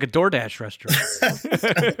DoorDash restaurant.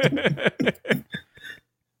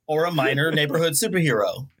 Or a minor neighborhood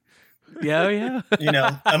superhero. Yeah. You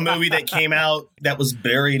know, a movie that came out that was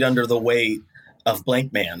buried under the weight of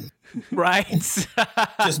Blank Man. Right. Just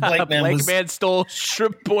Blank Man. Blank Man stole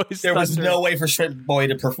Shrimp Boy's There thunder. was no way for Shrimp Boy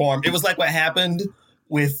to perform. It was like what happened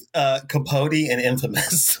with Capote and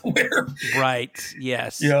Infamous. Where, right.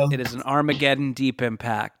 Yes. You know, it is an Armageddon Deep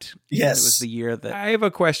Impact. Yes. It was the year that... I have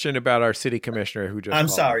a question about our city commissioner who just I'm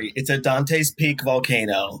called. sorry. It's a Dante's Peak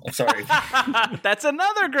volcano. I'm sorry. That's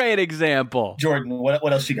another great example. Jordan,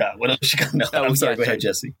 what else you got? No, I'm sorry. Go ahead,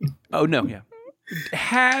 Jesse. Oh, no, yeah.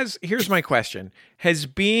 Here's my question. Has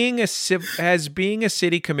being a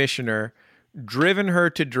city commissioner driven her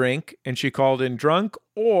to drink and she called in drunk,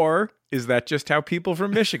 or is that just how people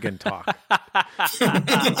from Michigan talk?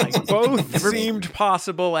 Both seemed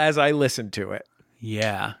possible as I listened to it.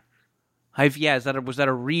 Yeah. Was that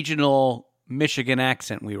a regional Michigan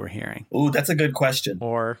accent we were hearing? Ooh, that's a good question.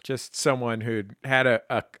 Or just someone who'd had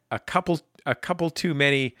a couple too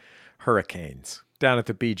many hurricanes down at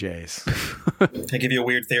the BJ's. Can I give you a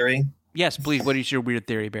weird theory? Yes, please. What is your weird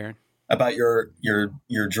theory, Baron? About your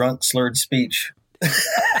drunk slurred speech.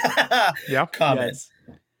 Yeah. Comment. Yes.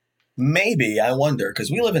 Maybe, I wonder, because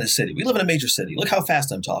we live in a city. We live in a major city. Look how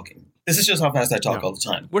fast I'm talking. This is just how fast I talk all the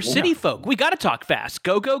time. We're city folk. We got to talk fast.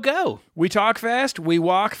 Go, go, go. We talk fast. We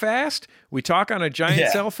walk fast. We talk on a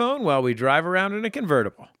giant cell phone while we drive around in a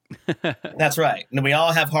convertible. That's right. And we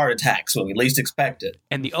all have heart attacks when we least expect it.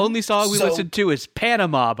 And the only song we listen to is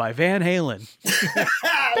Panama by Van Halen.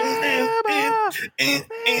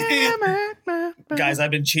 Guys,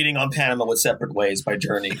 I've been cheating on Panama with Separate Ways by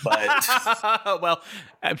Journey, but... Well,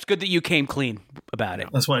 it's good that you came clean about it.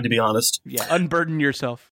 I just wanted to be honest. Yeah, unburden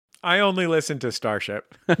yourself. I only listen to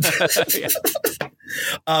Starship.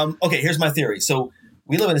 Okay, here's my theory. So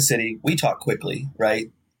we live in a city. We talk quickly,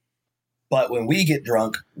 right? But when we get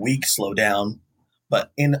drunk, we slow down.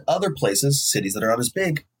 But in other places, cities that are not as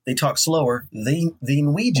big, they talk slower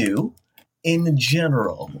than we do in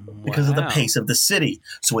general because of the pace of the city.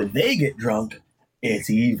 So when they get drunk, it's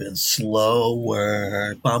even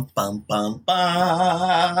slower. Bum, bum, bum,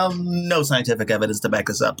 bum. No scientific evidence to back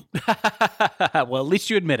this up. Well, at least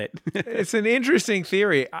you admit it. It's an interesting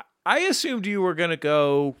theory. I assumed you were going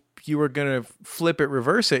to flip it,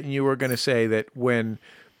 reverse it, and you were going to say that when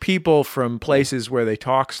people from places where they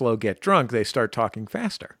talk slow get drunk, they start talking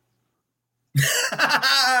faster.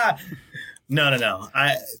 No.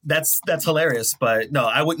 That's hilarious, but no,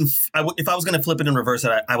 I wouldn't. If I was going to flip it and reverse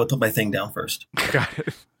it, I would put my thing down first. Got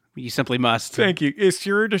it. You simply must. Thank you. Is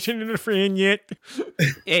your a friend yet?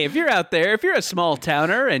 Hey, if you're out there, if you're a small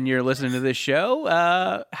towner and you're listening to this show,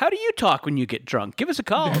 how do you talk when you get drunk? Give us a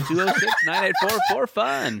call,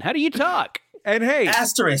 206-984-4FUN. How do you talk? And hey,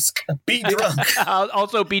 asterisk, be drunk.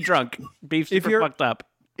 Also be drunk. Be super fucked up.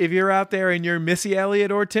 If you're out there and you're Missy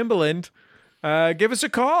Elliott or Timbaland, give us a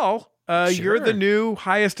call. Sure. You're the new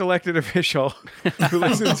highest elected official who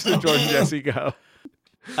listens to Jordan Jesse Go.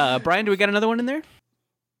 Brian, do we got another one in there?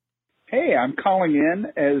 Hey, I'm calling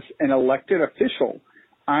in as an elected official.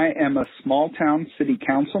 I am a small town city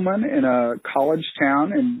councilman in a college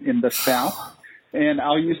town in the South, and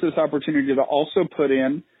I'll use this opportunity to also put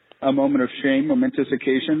in a moment of shame, momentous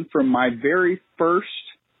occasion from my very first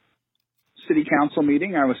city council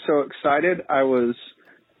meeting. I was so excited. I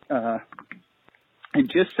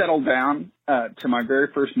just settled down to my very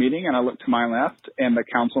first meeting, and I looked to my left, and the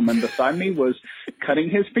councilman beside me was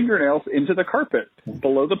cutting his fingernails into the carpet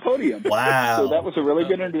below the podium. Wow. So that was a really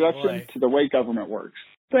good introduction to the way government works.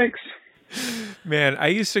 Thanks. Man, I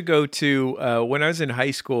used to go to, when I was in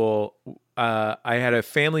high school, I had a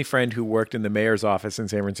family friend who worked in the mayor's office in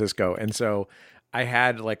San Francisco. And so I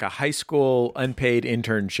had like a high school unpaid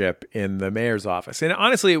internship in the mayor's office. And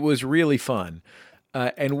honestly, it was really fun.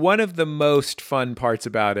 And one of the most fun parts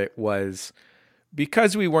about it was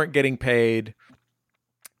because we weren't getting paid,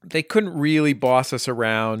 they couldn't really boss us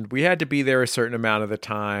around. We had to be there a certain amount of the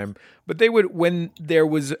time. But they would, when there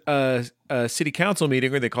was a city council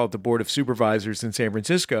meeting, or they call it the Board of Supervisors in San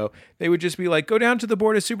Francisco, they would just be like, go down to the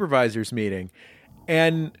Board of Supervisors meeting.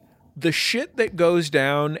 And the shit that goes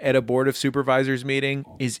down at a Board of Supervisors meeting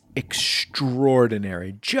is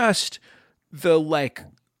extraordinary. Just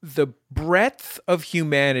the breadth of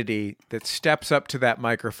humanity that steps up to that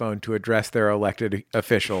microphone to address their elected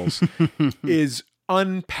officials is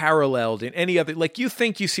unparalleled in any other. Like, you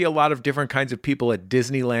think you see a lot of different kinds of people at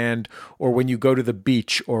Disneyland or when you go to the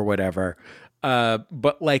beach or whatever.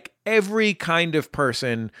 But like every kind of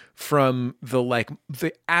person, from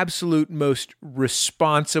the absolute most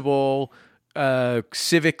responsible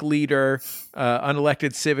civic leader,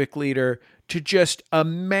 unelected civic leader, to just a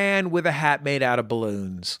man with a hat made out of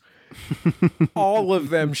balloons. All of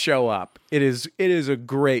them show up. It is a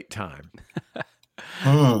great time.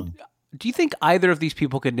 Do you think either of these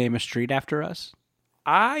people could name a street after us?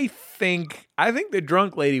 I think the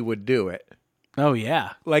drunk lady would do it. Oh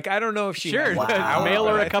yeah. Like, I don't know if she sure. Wow. Mail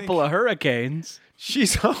her a couple of hurricanes.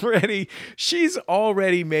 She's already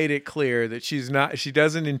made it clear that she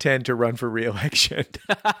doesn't intend to run for re-election.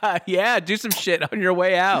 Yeah, do some shit on your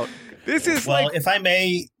way out. This is if I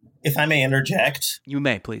may interject. You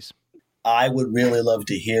may, please. I would really love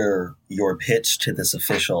to hear your pitch to this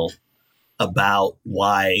official about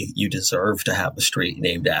why you deserve to have a street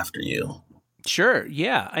named after you. Sure,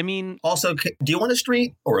 yeah. I mean... Also, do you want a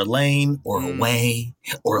street or a lane or a way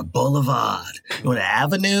or a boulevard? You want an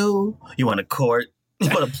avenue? You want a court? You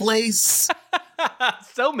want a place?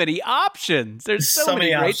 So many options. There's so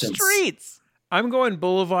many great options. Streets. I'm going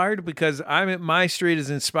boulevard because my street is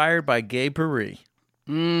inspired by Gay Paris.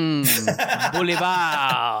 Boulevard.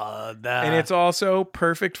 And it's also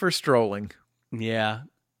perfect for strolling. Yeah.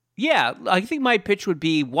 Yeah, I think my pitch would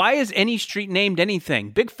be, why is any street named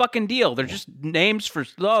anything? Big fucking deal. They're just names for,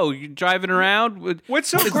 you're driving around. What's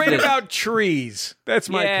so great about trees? That's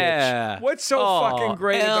my pitch. What's so fucking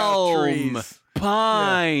great about trees?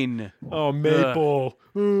 Pine. Yeah. Oh, maple.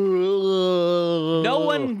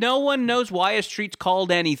 No one knows why a street's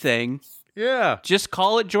called anything. Yeah. Just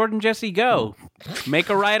call it Jordan Jesse Go. Make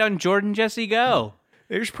a ride on Jordan Jesse Go.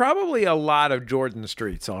 There's probably a lot of Jordan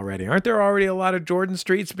streets already. Aren't there already a lot of Jordan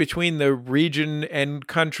streets between the region and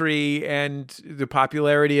country and the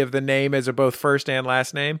popularity of the name as a both first and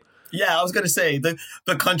last name? Yeah, I was going to say the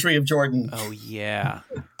country of Jordan. Oh, yeah.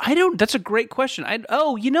 That's a great question.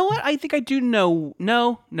 You know what? I think I do know.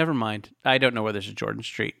 No, never mind. I don't know where there's a Jordan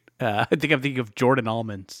street. I think I'm thinking of Jordan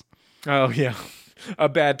almonds. Oh, yeah. A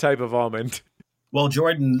bad type of almond. Well,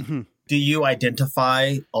 Jordan, do you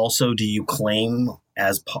identify, also do you claim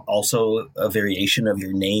as also a variation of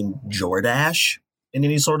your name, Jordash, in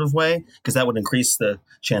any sort of way? Because that would increase the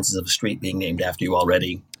chances of a street being named after you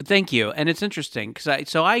already. Thank you. And it's interesting because I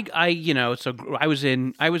was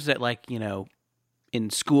in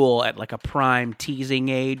school at like a prime teasing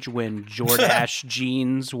age when Jordache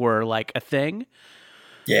jeans were like a thing.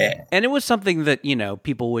 Yeah. And it was something that,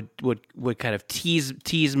 people would kind of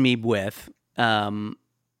tease me with.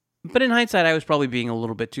 But in hindsight, I was probably being a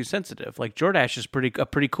little bit too sensitive. Like, Jordache is a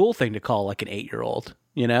pretty cool thing to call like an 8-year-old,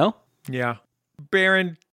 Yeah.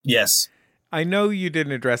 Baron. Yes. I know you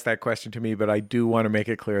didn't address that question to me, but I do want to make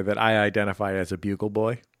it clear that I identify as a bugle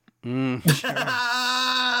boy. Sure.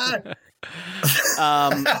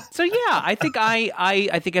 So yeah, I think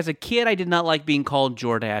I think as a kid I did not like being called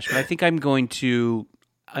Jordache, but I think I'm going to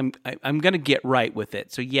get right with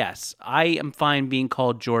it. So yes, I am fine being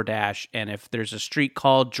called Jordache, and if there's a street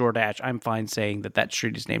called Jordache, I'm fine saying that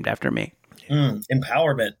street is named after me.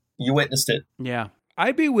 Empowerment. You witnessed it. Yeah.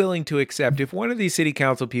 I'd be willing to accept if one of these city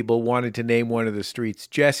council people wanted to name one of the streets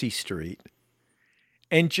Jesse Street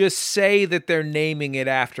and just say that they're naming it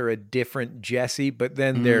after a different Jesse, but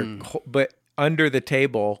then but under the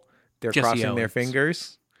table, they're Jesse crossing Owens. their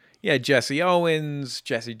fingers. Yeah, Jesse Owens,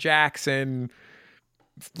 Jesse Jackson,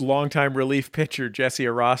 longtime relief pitcher Jesse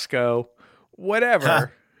Orozco,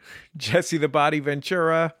 whatever. Jesse the Body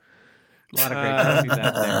Ventura. A lot of great Jessies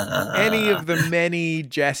out there. Any of the many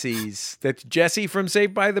Jessies. That's Jesse from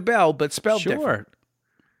Saved by the Bell, but spelled different.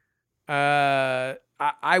 I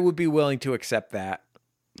would be willing to accept that.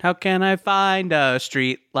 How can I find a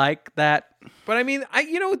street like that? But I mean,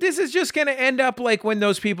 this is just going to end up like when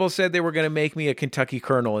those people said they were going to make me a Kentucky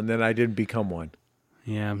Colonel and then I didn't become one.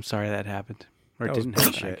 Yeah, I'm sorry that happened. Or it didn't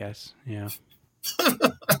happen, I guess. Yeah.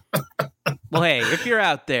 Well, hey, if you're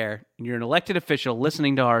out there and you're an elected official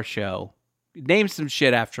listening to our show, name some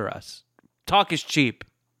shit after us. Talk is cheap.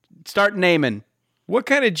 Start naming. What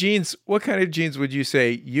kind of genes would you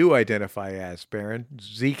say you identify as, Baron?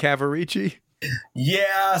 Z Cavarici?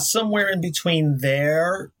 Yeah, somewhere in between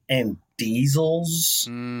there and Diesel's.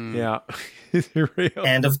 Yeah. Is it real?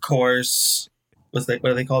 And of course, what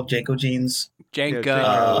are they called? Janko genes?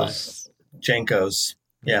 Jankos. Jankos.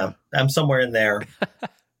 Yeah, I'm somewhere in there.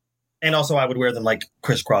 And also, I would wear them like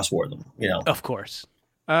crisscross wore them. Of course.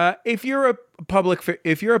 If you're a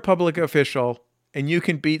public official and you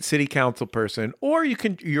can beat city council person, or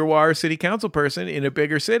you are a city council person in a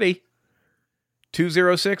bigger city,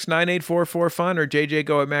 206-9844-FUN or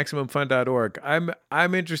jjgo@maximumfun.org.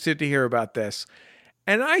 I'm interested to hear about this.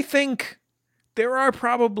 And I think there are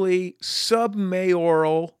probably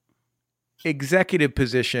sub-mayoral executive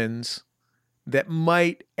positions that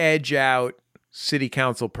might edge out city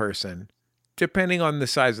council person, depending on the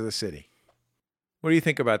size of the city. What do you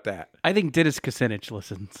think about that? I think Didas Kucinich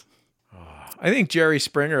listens. I think Jerry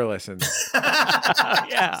Springer listens.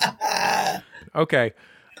 Yeah. Okay.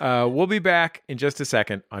 We'll be back in just a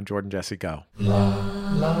second on Jordan Jesse Go.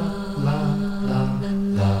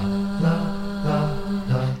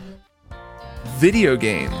 Video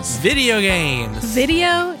games. Video games.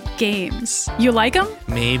 Video games. You like them?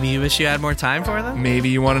 Maybe you wish you had more time for them? Maybe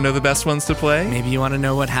you want to know the best ones to play? Maybe you want to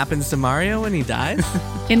know what happens to Mario when he dies?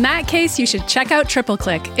 In that case, you should check out Triple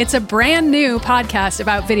Click. It's a brand new podcast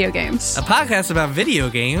about video games. A podcast about video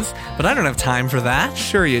games? But I don't have time for that.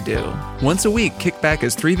 Sure you do. Once a week, kick back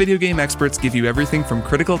as 3 video game experts give you everything from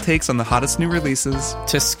critical takes on the hottest new releases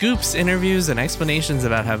to scoops, interviews, and explanations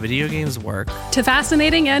about how video games work. To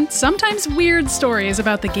fascinating and sometimes weird stories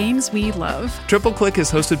about the games we love. Triple Click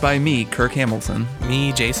is hosted by me, Kirk Hamilton.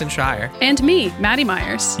 Me, Jason Schreier. And me, Maddie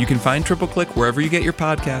Myers. You can find Triple Click wherever you get your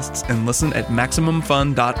podcasts and listen at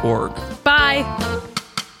MaximumFun.org. Bye!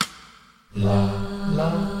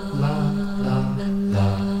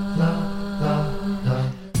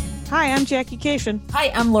 Hi, I'm Jackie Cation.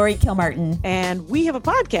 Hi, I'm Lori Kilmartin. And we have a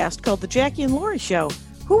podcast called The Jackie and Lori Show.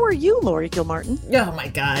 Who are you, Lori Kilmartin? Oh my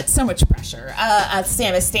God, so much pressure. I'm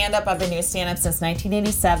a stand-up. I've been doing stand-up since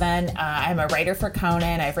 1987. I'm a writer for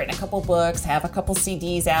Conan. I've written a couple books, have a couple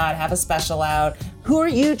CDs out, have a special out. Who are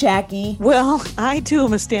you, Jackie? Well, I too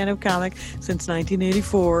am a stand-up comic since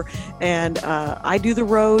 1984, and I do the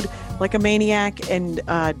road like a maniac and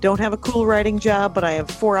don't have a cool writing job, but I have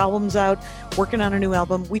 4 albums out, working on a new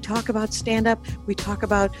album. We talk about stand-up. We talk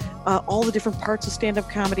about all the different parts of stand-up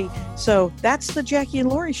comedy. So that's the Jackie and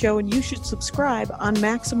Lori Show, and you should subscribe on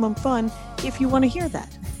Maximum Fun if you want to hear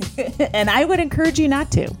that. And I would encourage you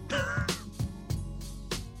not to.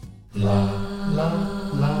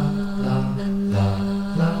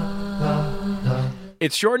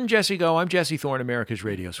 It's Jordan Jesse Go. I'm Jesse Thorne, America's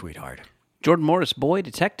radio sweetheart. Jordan Morris, boy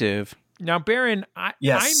detective. Now, Baron, I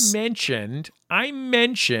mentioned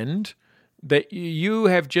that you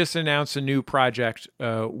have just announced a new project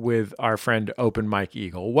with our friend Open Mike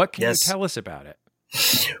Eagle. What can you tell us about it?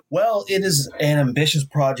 Well, it is an ambitious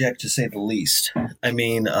project, to say the least. I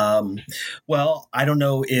mean, I don't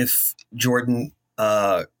know if Jordan,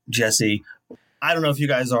 Jesse, I don't know if you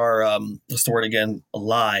guys are, what's the word again,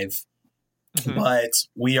 alive, but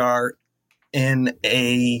we are in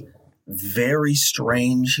a very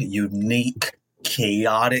strange, unique,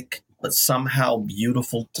 chaotic, but somehow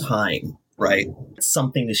beautiful time, right?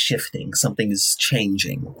 Something is shifting. Something is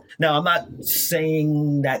changing. Now, I'm not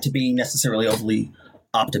saying that to be necessarily overly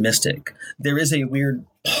optimistic. There is a weird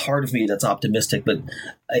part of me that's optimistic, but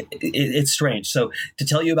it's strange. So to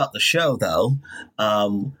tell you about the show, though,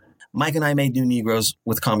 Mike and I made New Negroes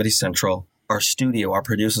with Comedy Central. Our studio, our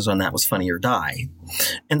producers on that was Funny or Die.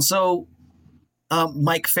 And so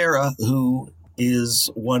Mike Farah, who is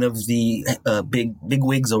one of the big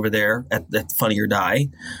wigs over there at Funny or Die,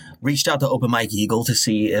 reached out to Open Mike Eagle to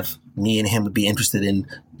see if me and him would be interested in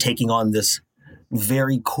taking on this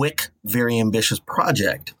very quick, very ambitious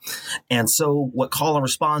project. And so what Call and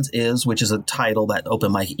Response is, which is a title that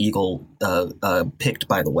Open Mike Eagle picked,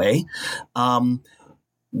 by the way,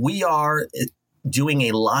 we are doing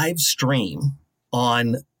a live stream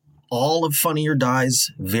on all of Funny or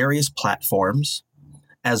Die's various platforms,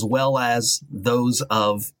 as well as those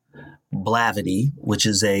of Blavity, which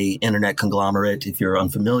is a internet conglomerate, if you're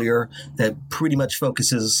unfamiliar, that pretty much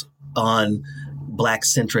focuses on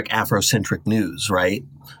Black-centric, Afrocentric news, right,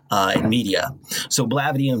 and media. So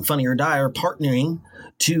Blavity and Funny or Die are partnering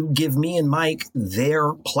to give me and Mike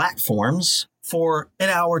their platforms for an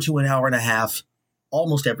hour to an hour and a half,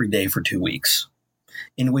 almost every day for 2 weeks.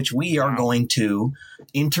 in which we are going to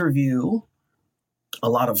interview a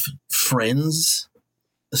lot of friends,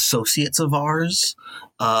 associates of ours,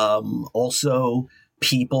 also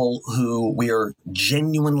people who we are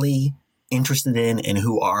genuinely interested in and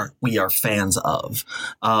who we are fans of.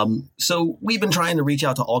 So we've been trying to reach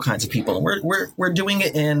out to all kinds of people, and we're doing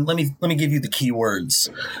it in, let me give you the keywords: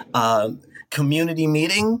 community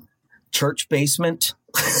meeting, church basement,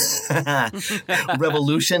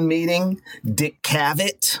 revolution meeting, Dick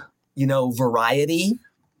Cavett, variety,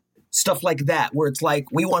 stuff like that, where it's like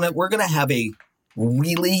we're going to have a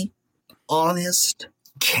really honest,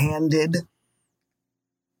 candid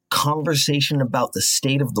conversation about the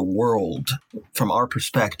state of the world from our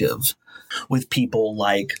perspective with people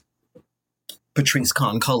like Patrice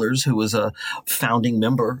Concolors, who was a founding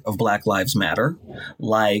member of Black Lives Matter,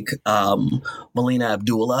 like Melina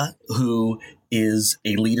Abdullah, who is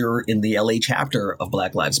a leader in the LA chapter of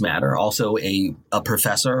Black Lives Matter, also a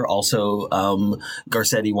professor. Also,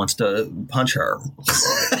 Garcetti wants to punch her.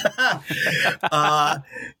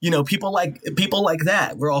 People like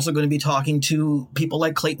that. We're also going to be talking to people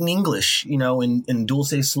like Clayton English, and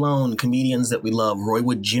Dulce Sloan, comedians that we love, Roy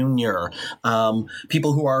Wood Jr.,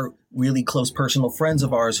 people who are really close personal friends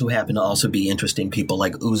of ours who happen to also be interesting people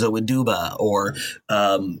like Uzo Aduba or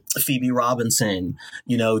Phoebe Robinson,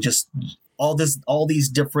 just all these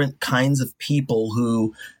different kinds of people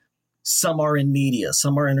who some are in media,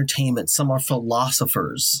 some are entertainment, some are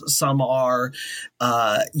philosophers, some are,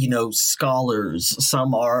 scholars,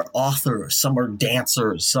 some are authors, some are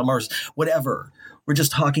dancers, some are whatever. We're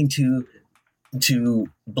just talking to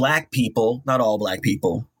Black people, not all Black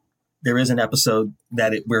people. There is an episode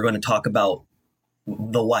that we're going to talk about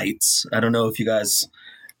the whites. I don't know if you guys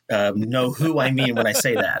know who I mean when I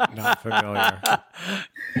say that. Not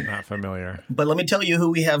familiar. But let me tell you who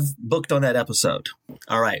we have booked on that episode.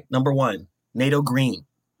 All right. Number 1, Nato Green.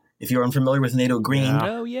 If you're unfamiliar with Nato Green.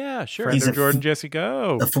 Oh, yeah, sure. Friend of Jordan Jesse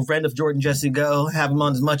Go. A friend of Jordan Jesse Go. Have him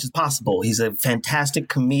on as much as possible. He's a fantastic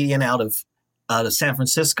comedian out of San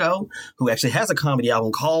Francisco, who actually has a comedy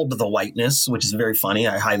album called The Whiteness, which is very funny.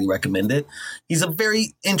 I highly recommend it. He's a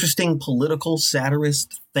very interesting political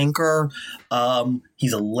satirist thinker.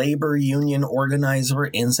 He's a labor union organizer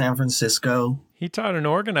in San Francisco. He taught an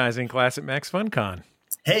organizing class at Max FunCon.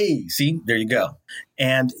 Hey, see, there you go.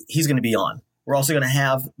 And he's going to be on. We're also going to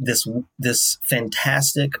have this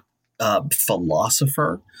fantastic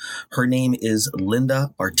philosopher. Her name is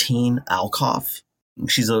Linda Artine Alcoff.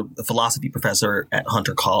 She's a philosophy professor at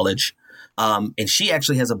Hunter College. And she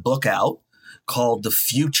actually has a book out called The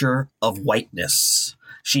Future of Whiteness.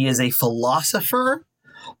 She is a philosopher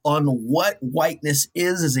on what whiteness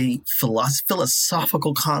is as a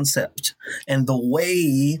philosophical concept and the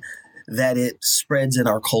way that it spreads in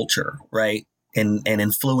our culture, right? And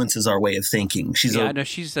influences our way of thinking. She shouts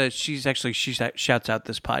out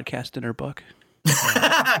this podcast in her book.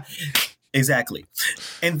 Exactly.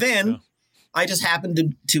 And then I just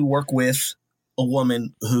happened to work with a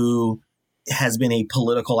woman who has been a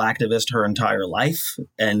political activist her entire life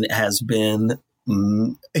and has been,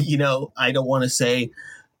 I don't want to say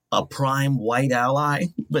a prime white ally,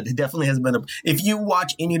 but it definitely has been if you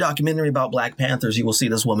watch any documentary about Black Panthers, you will see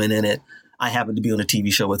this woman in it. I happen to be on a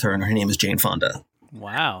TV show with her, and her name is Jane Fonda.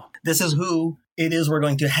 Wow. This is who it is we're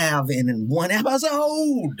going to have in one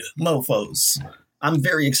episode, mofos. I'm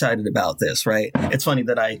very excited about this, right? It's funny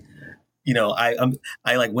that I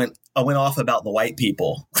went off about the white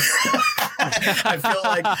people. I feel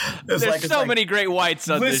like there's so many great whites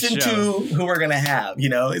on this show. Listen to who we're gonna have.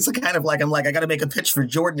 It's kind of like I got to make a pitch for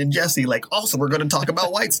Jordan and Jesse. Like, also we're going to talk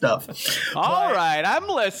about white stuff. All right, I'm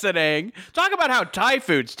listening. Talk about how Thai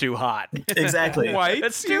food's too hot. Exactly,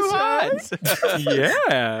 it's too hot.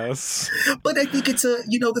 Yes, but I think it's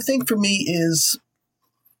the thing for me is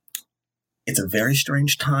it's a very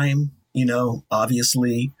strange time.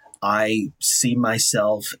 Obviously, I see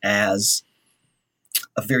myself as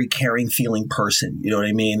a very caring, feeling person. You know what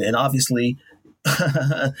I mean? And obviously,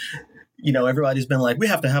 everybody's been like, we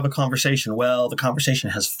have to have a conversation. Well, the conversation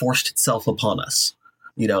has forced itself upon us,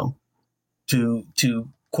 to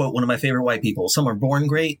quote one of my favorite white people. Some are born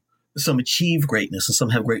great, some achieve greatness, and some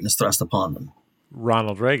have greatness thrust upon them.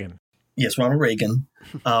 Ronald Reagan. Yes, Ronald Reagan.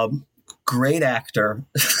 Great actor.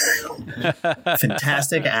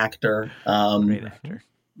 Fantastic actor. Great actor.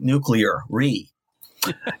 Nuclear.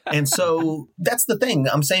 And so that's the thing.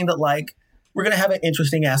 I'm saying that we're going to have an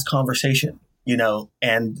interesting ass conversation,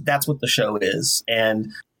 and that's what the show is. And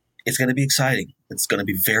it's going to be exciting. It's going to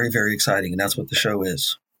be very, very exciting. And that's what the show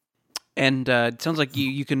is. And it sounds like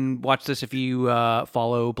you can watch this if you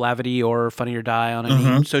follow Blavity or Funny or Die on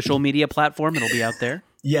any social media platform. It'll be out there.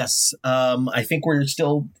 Yes. I think we're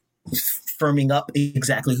still firming up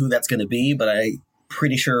exactly who that's going to be, but I'm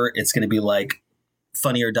pretty sure it's going to be like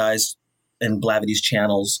Funny or Dies and Blavity's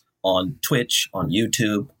channels on Twitch, on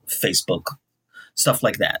YouTube, Facebook, stuff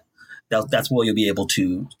like that. That's where you'll be able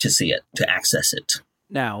to see it, to access it.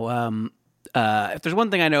 Now, if there's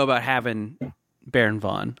one thing I know about having Baron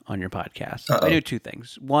Vaughn on your podcast, I know two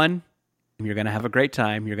things. One, you're going to have a great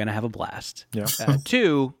time. You're going to have a blast. Yeah.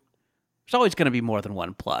 Two, there's always going to be more than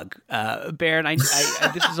one plug. Baron, I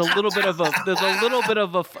this is a little bit of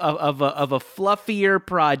a fluffier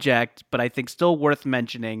project, but I think still worth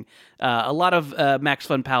mentioning. A lot of Max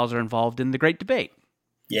Fun pals are involved in the Great Debate.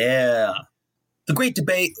 Yeah, the Great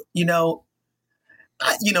Debate.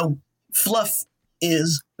 Fluff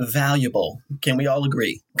is valuable. Can we all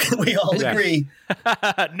agree? Can we all agree?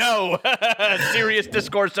 No, serious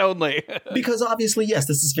discourse only. Because obviously, yes,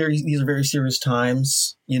 these are very serious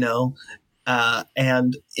times,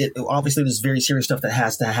 and obviously there's very serious stuff that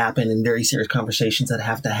has to happen and very serious conversations that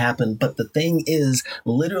have to happen. But the thing is,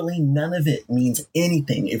 literally none of it means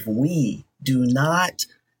anything if we do not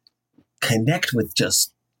connect with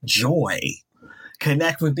just joy,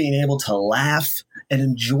 connect with being able to laugh and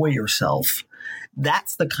enjoy yourself.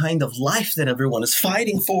 That's the kind of life that everyone is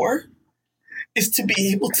fighting for, is to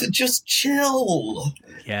be able to just chill.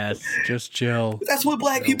 Yes, just chill. That's what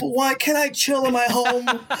Black people want. Can I chill in my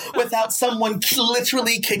home without someone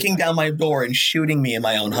literally kicking down my door and shooting me in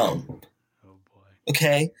my own home? Oh, boy.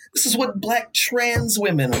 Okay? This is what Black trans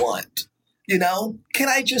women want. Can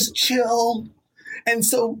I just chill? And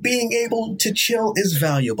so being able to chill is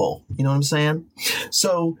valuable. You know what I'm saying?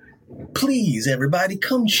 So please, everybody,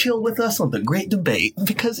 come chill with us on the Great Debate,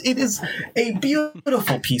 because it is a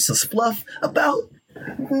beautiful piece of fluff about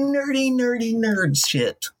nerdy nerd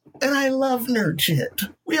shit. And I love nerd shit.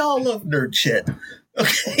 We all love nerd shit.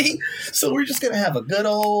 Okay? So we're just going to have a good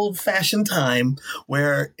old-fashioned time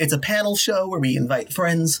where it's a panel show where we invite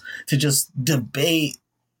friends to just debate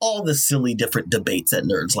all the silly different debates that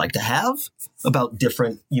nerds like to have about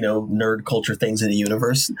different, nerd culture things in the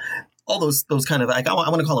universe. All those kind of, I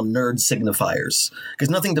want to call them nerd signifiers, because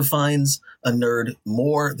nothing defines a nerd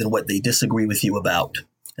more than what they disagree with you about.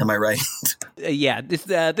 Am I right? Yeah,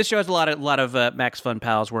 this show has a lot of Max Fun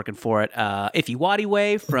pals working for it. Ify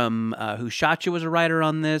Wadiway from Who Shot You was a writer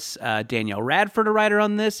on this. Danielle Radford, a writer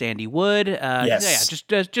on this. Andy Wood. Yes.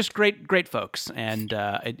 Yeah, just great folks. And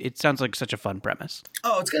it sounds like such a fun premise.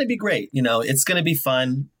 Oh, it's going to be great. It's going to be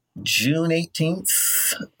fun. June 18th,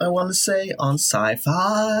 I want to say, on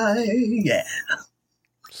Sci-Fi. Yeah.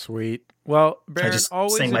 Sweet. Well, Baron, I just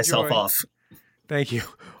always sang myself off. Thank you.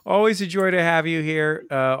 Always a joy to have you here.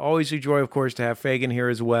 Always a joy, of course, to have Fagin here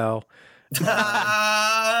as well. 2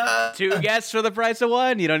 guests for the price of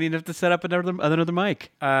one. You don't even have to set up another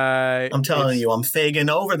mic. I'm telling you, I'm Fagin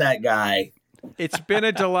over that guy. It's been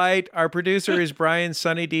a delight. Our producer is Brian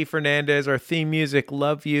Sunny D. Fernandez. Our theme music,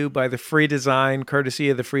 Love You, by The Free Design,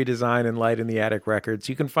 courtesy of The Free Design and Light in the Attic Records.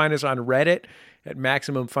 You can find us on Reddit at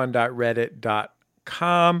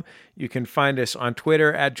MaximumFun.reddit.com. You can find us on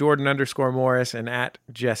Twitter at Jordan_Morris and at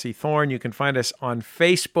Jesse Thorne. You can find us on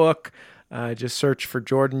Facebook. Just search for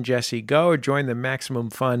Jordan Jesse Go, or join the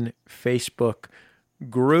Maximum Fun Facebook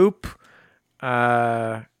group.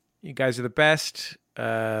 You guys are the best.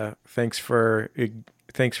 Thanks for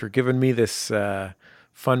giving me this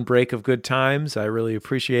fun break of good times. I really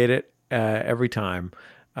appreciate it every time.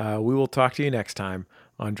 We will talk to you next time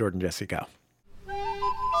on Jordan Jesse Go.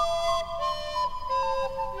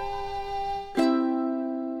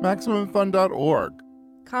 MaximumFun.org.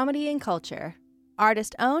 Comedy and culture.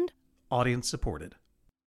 Artist owned. Audience supported.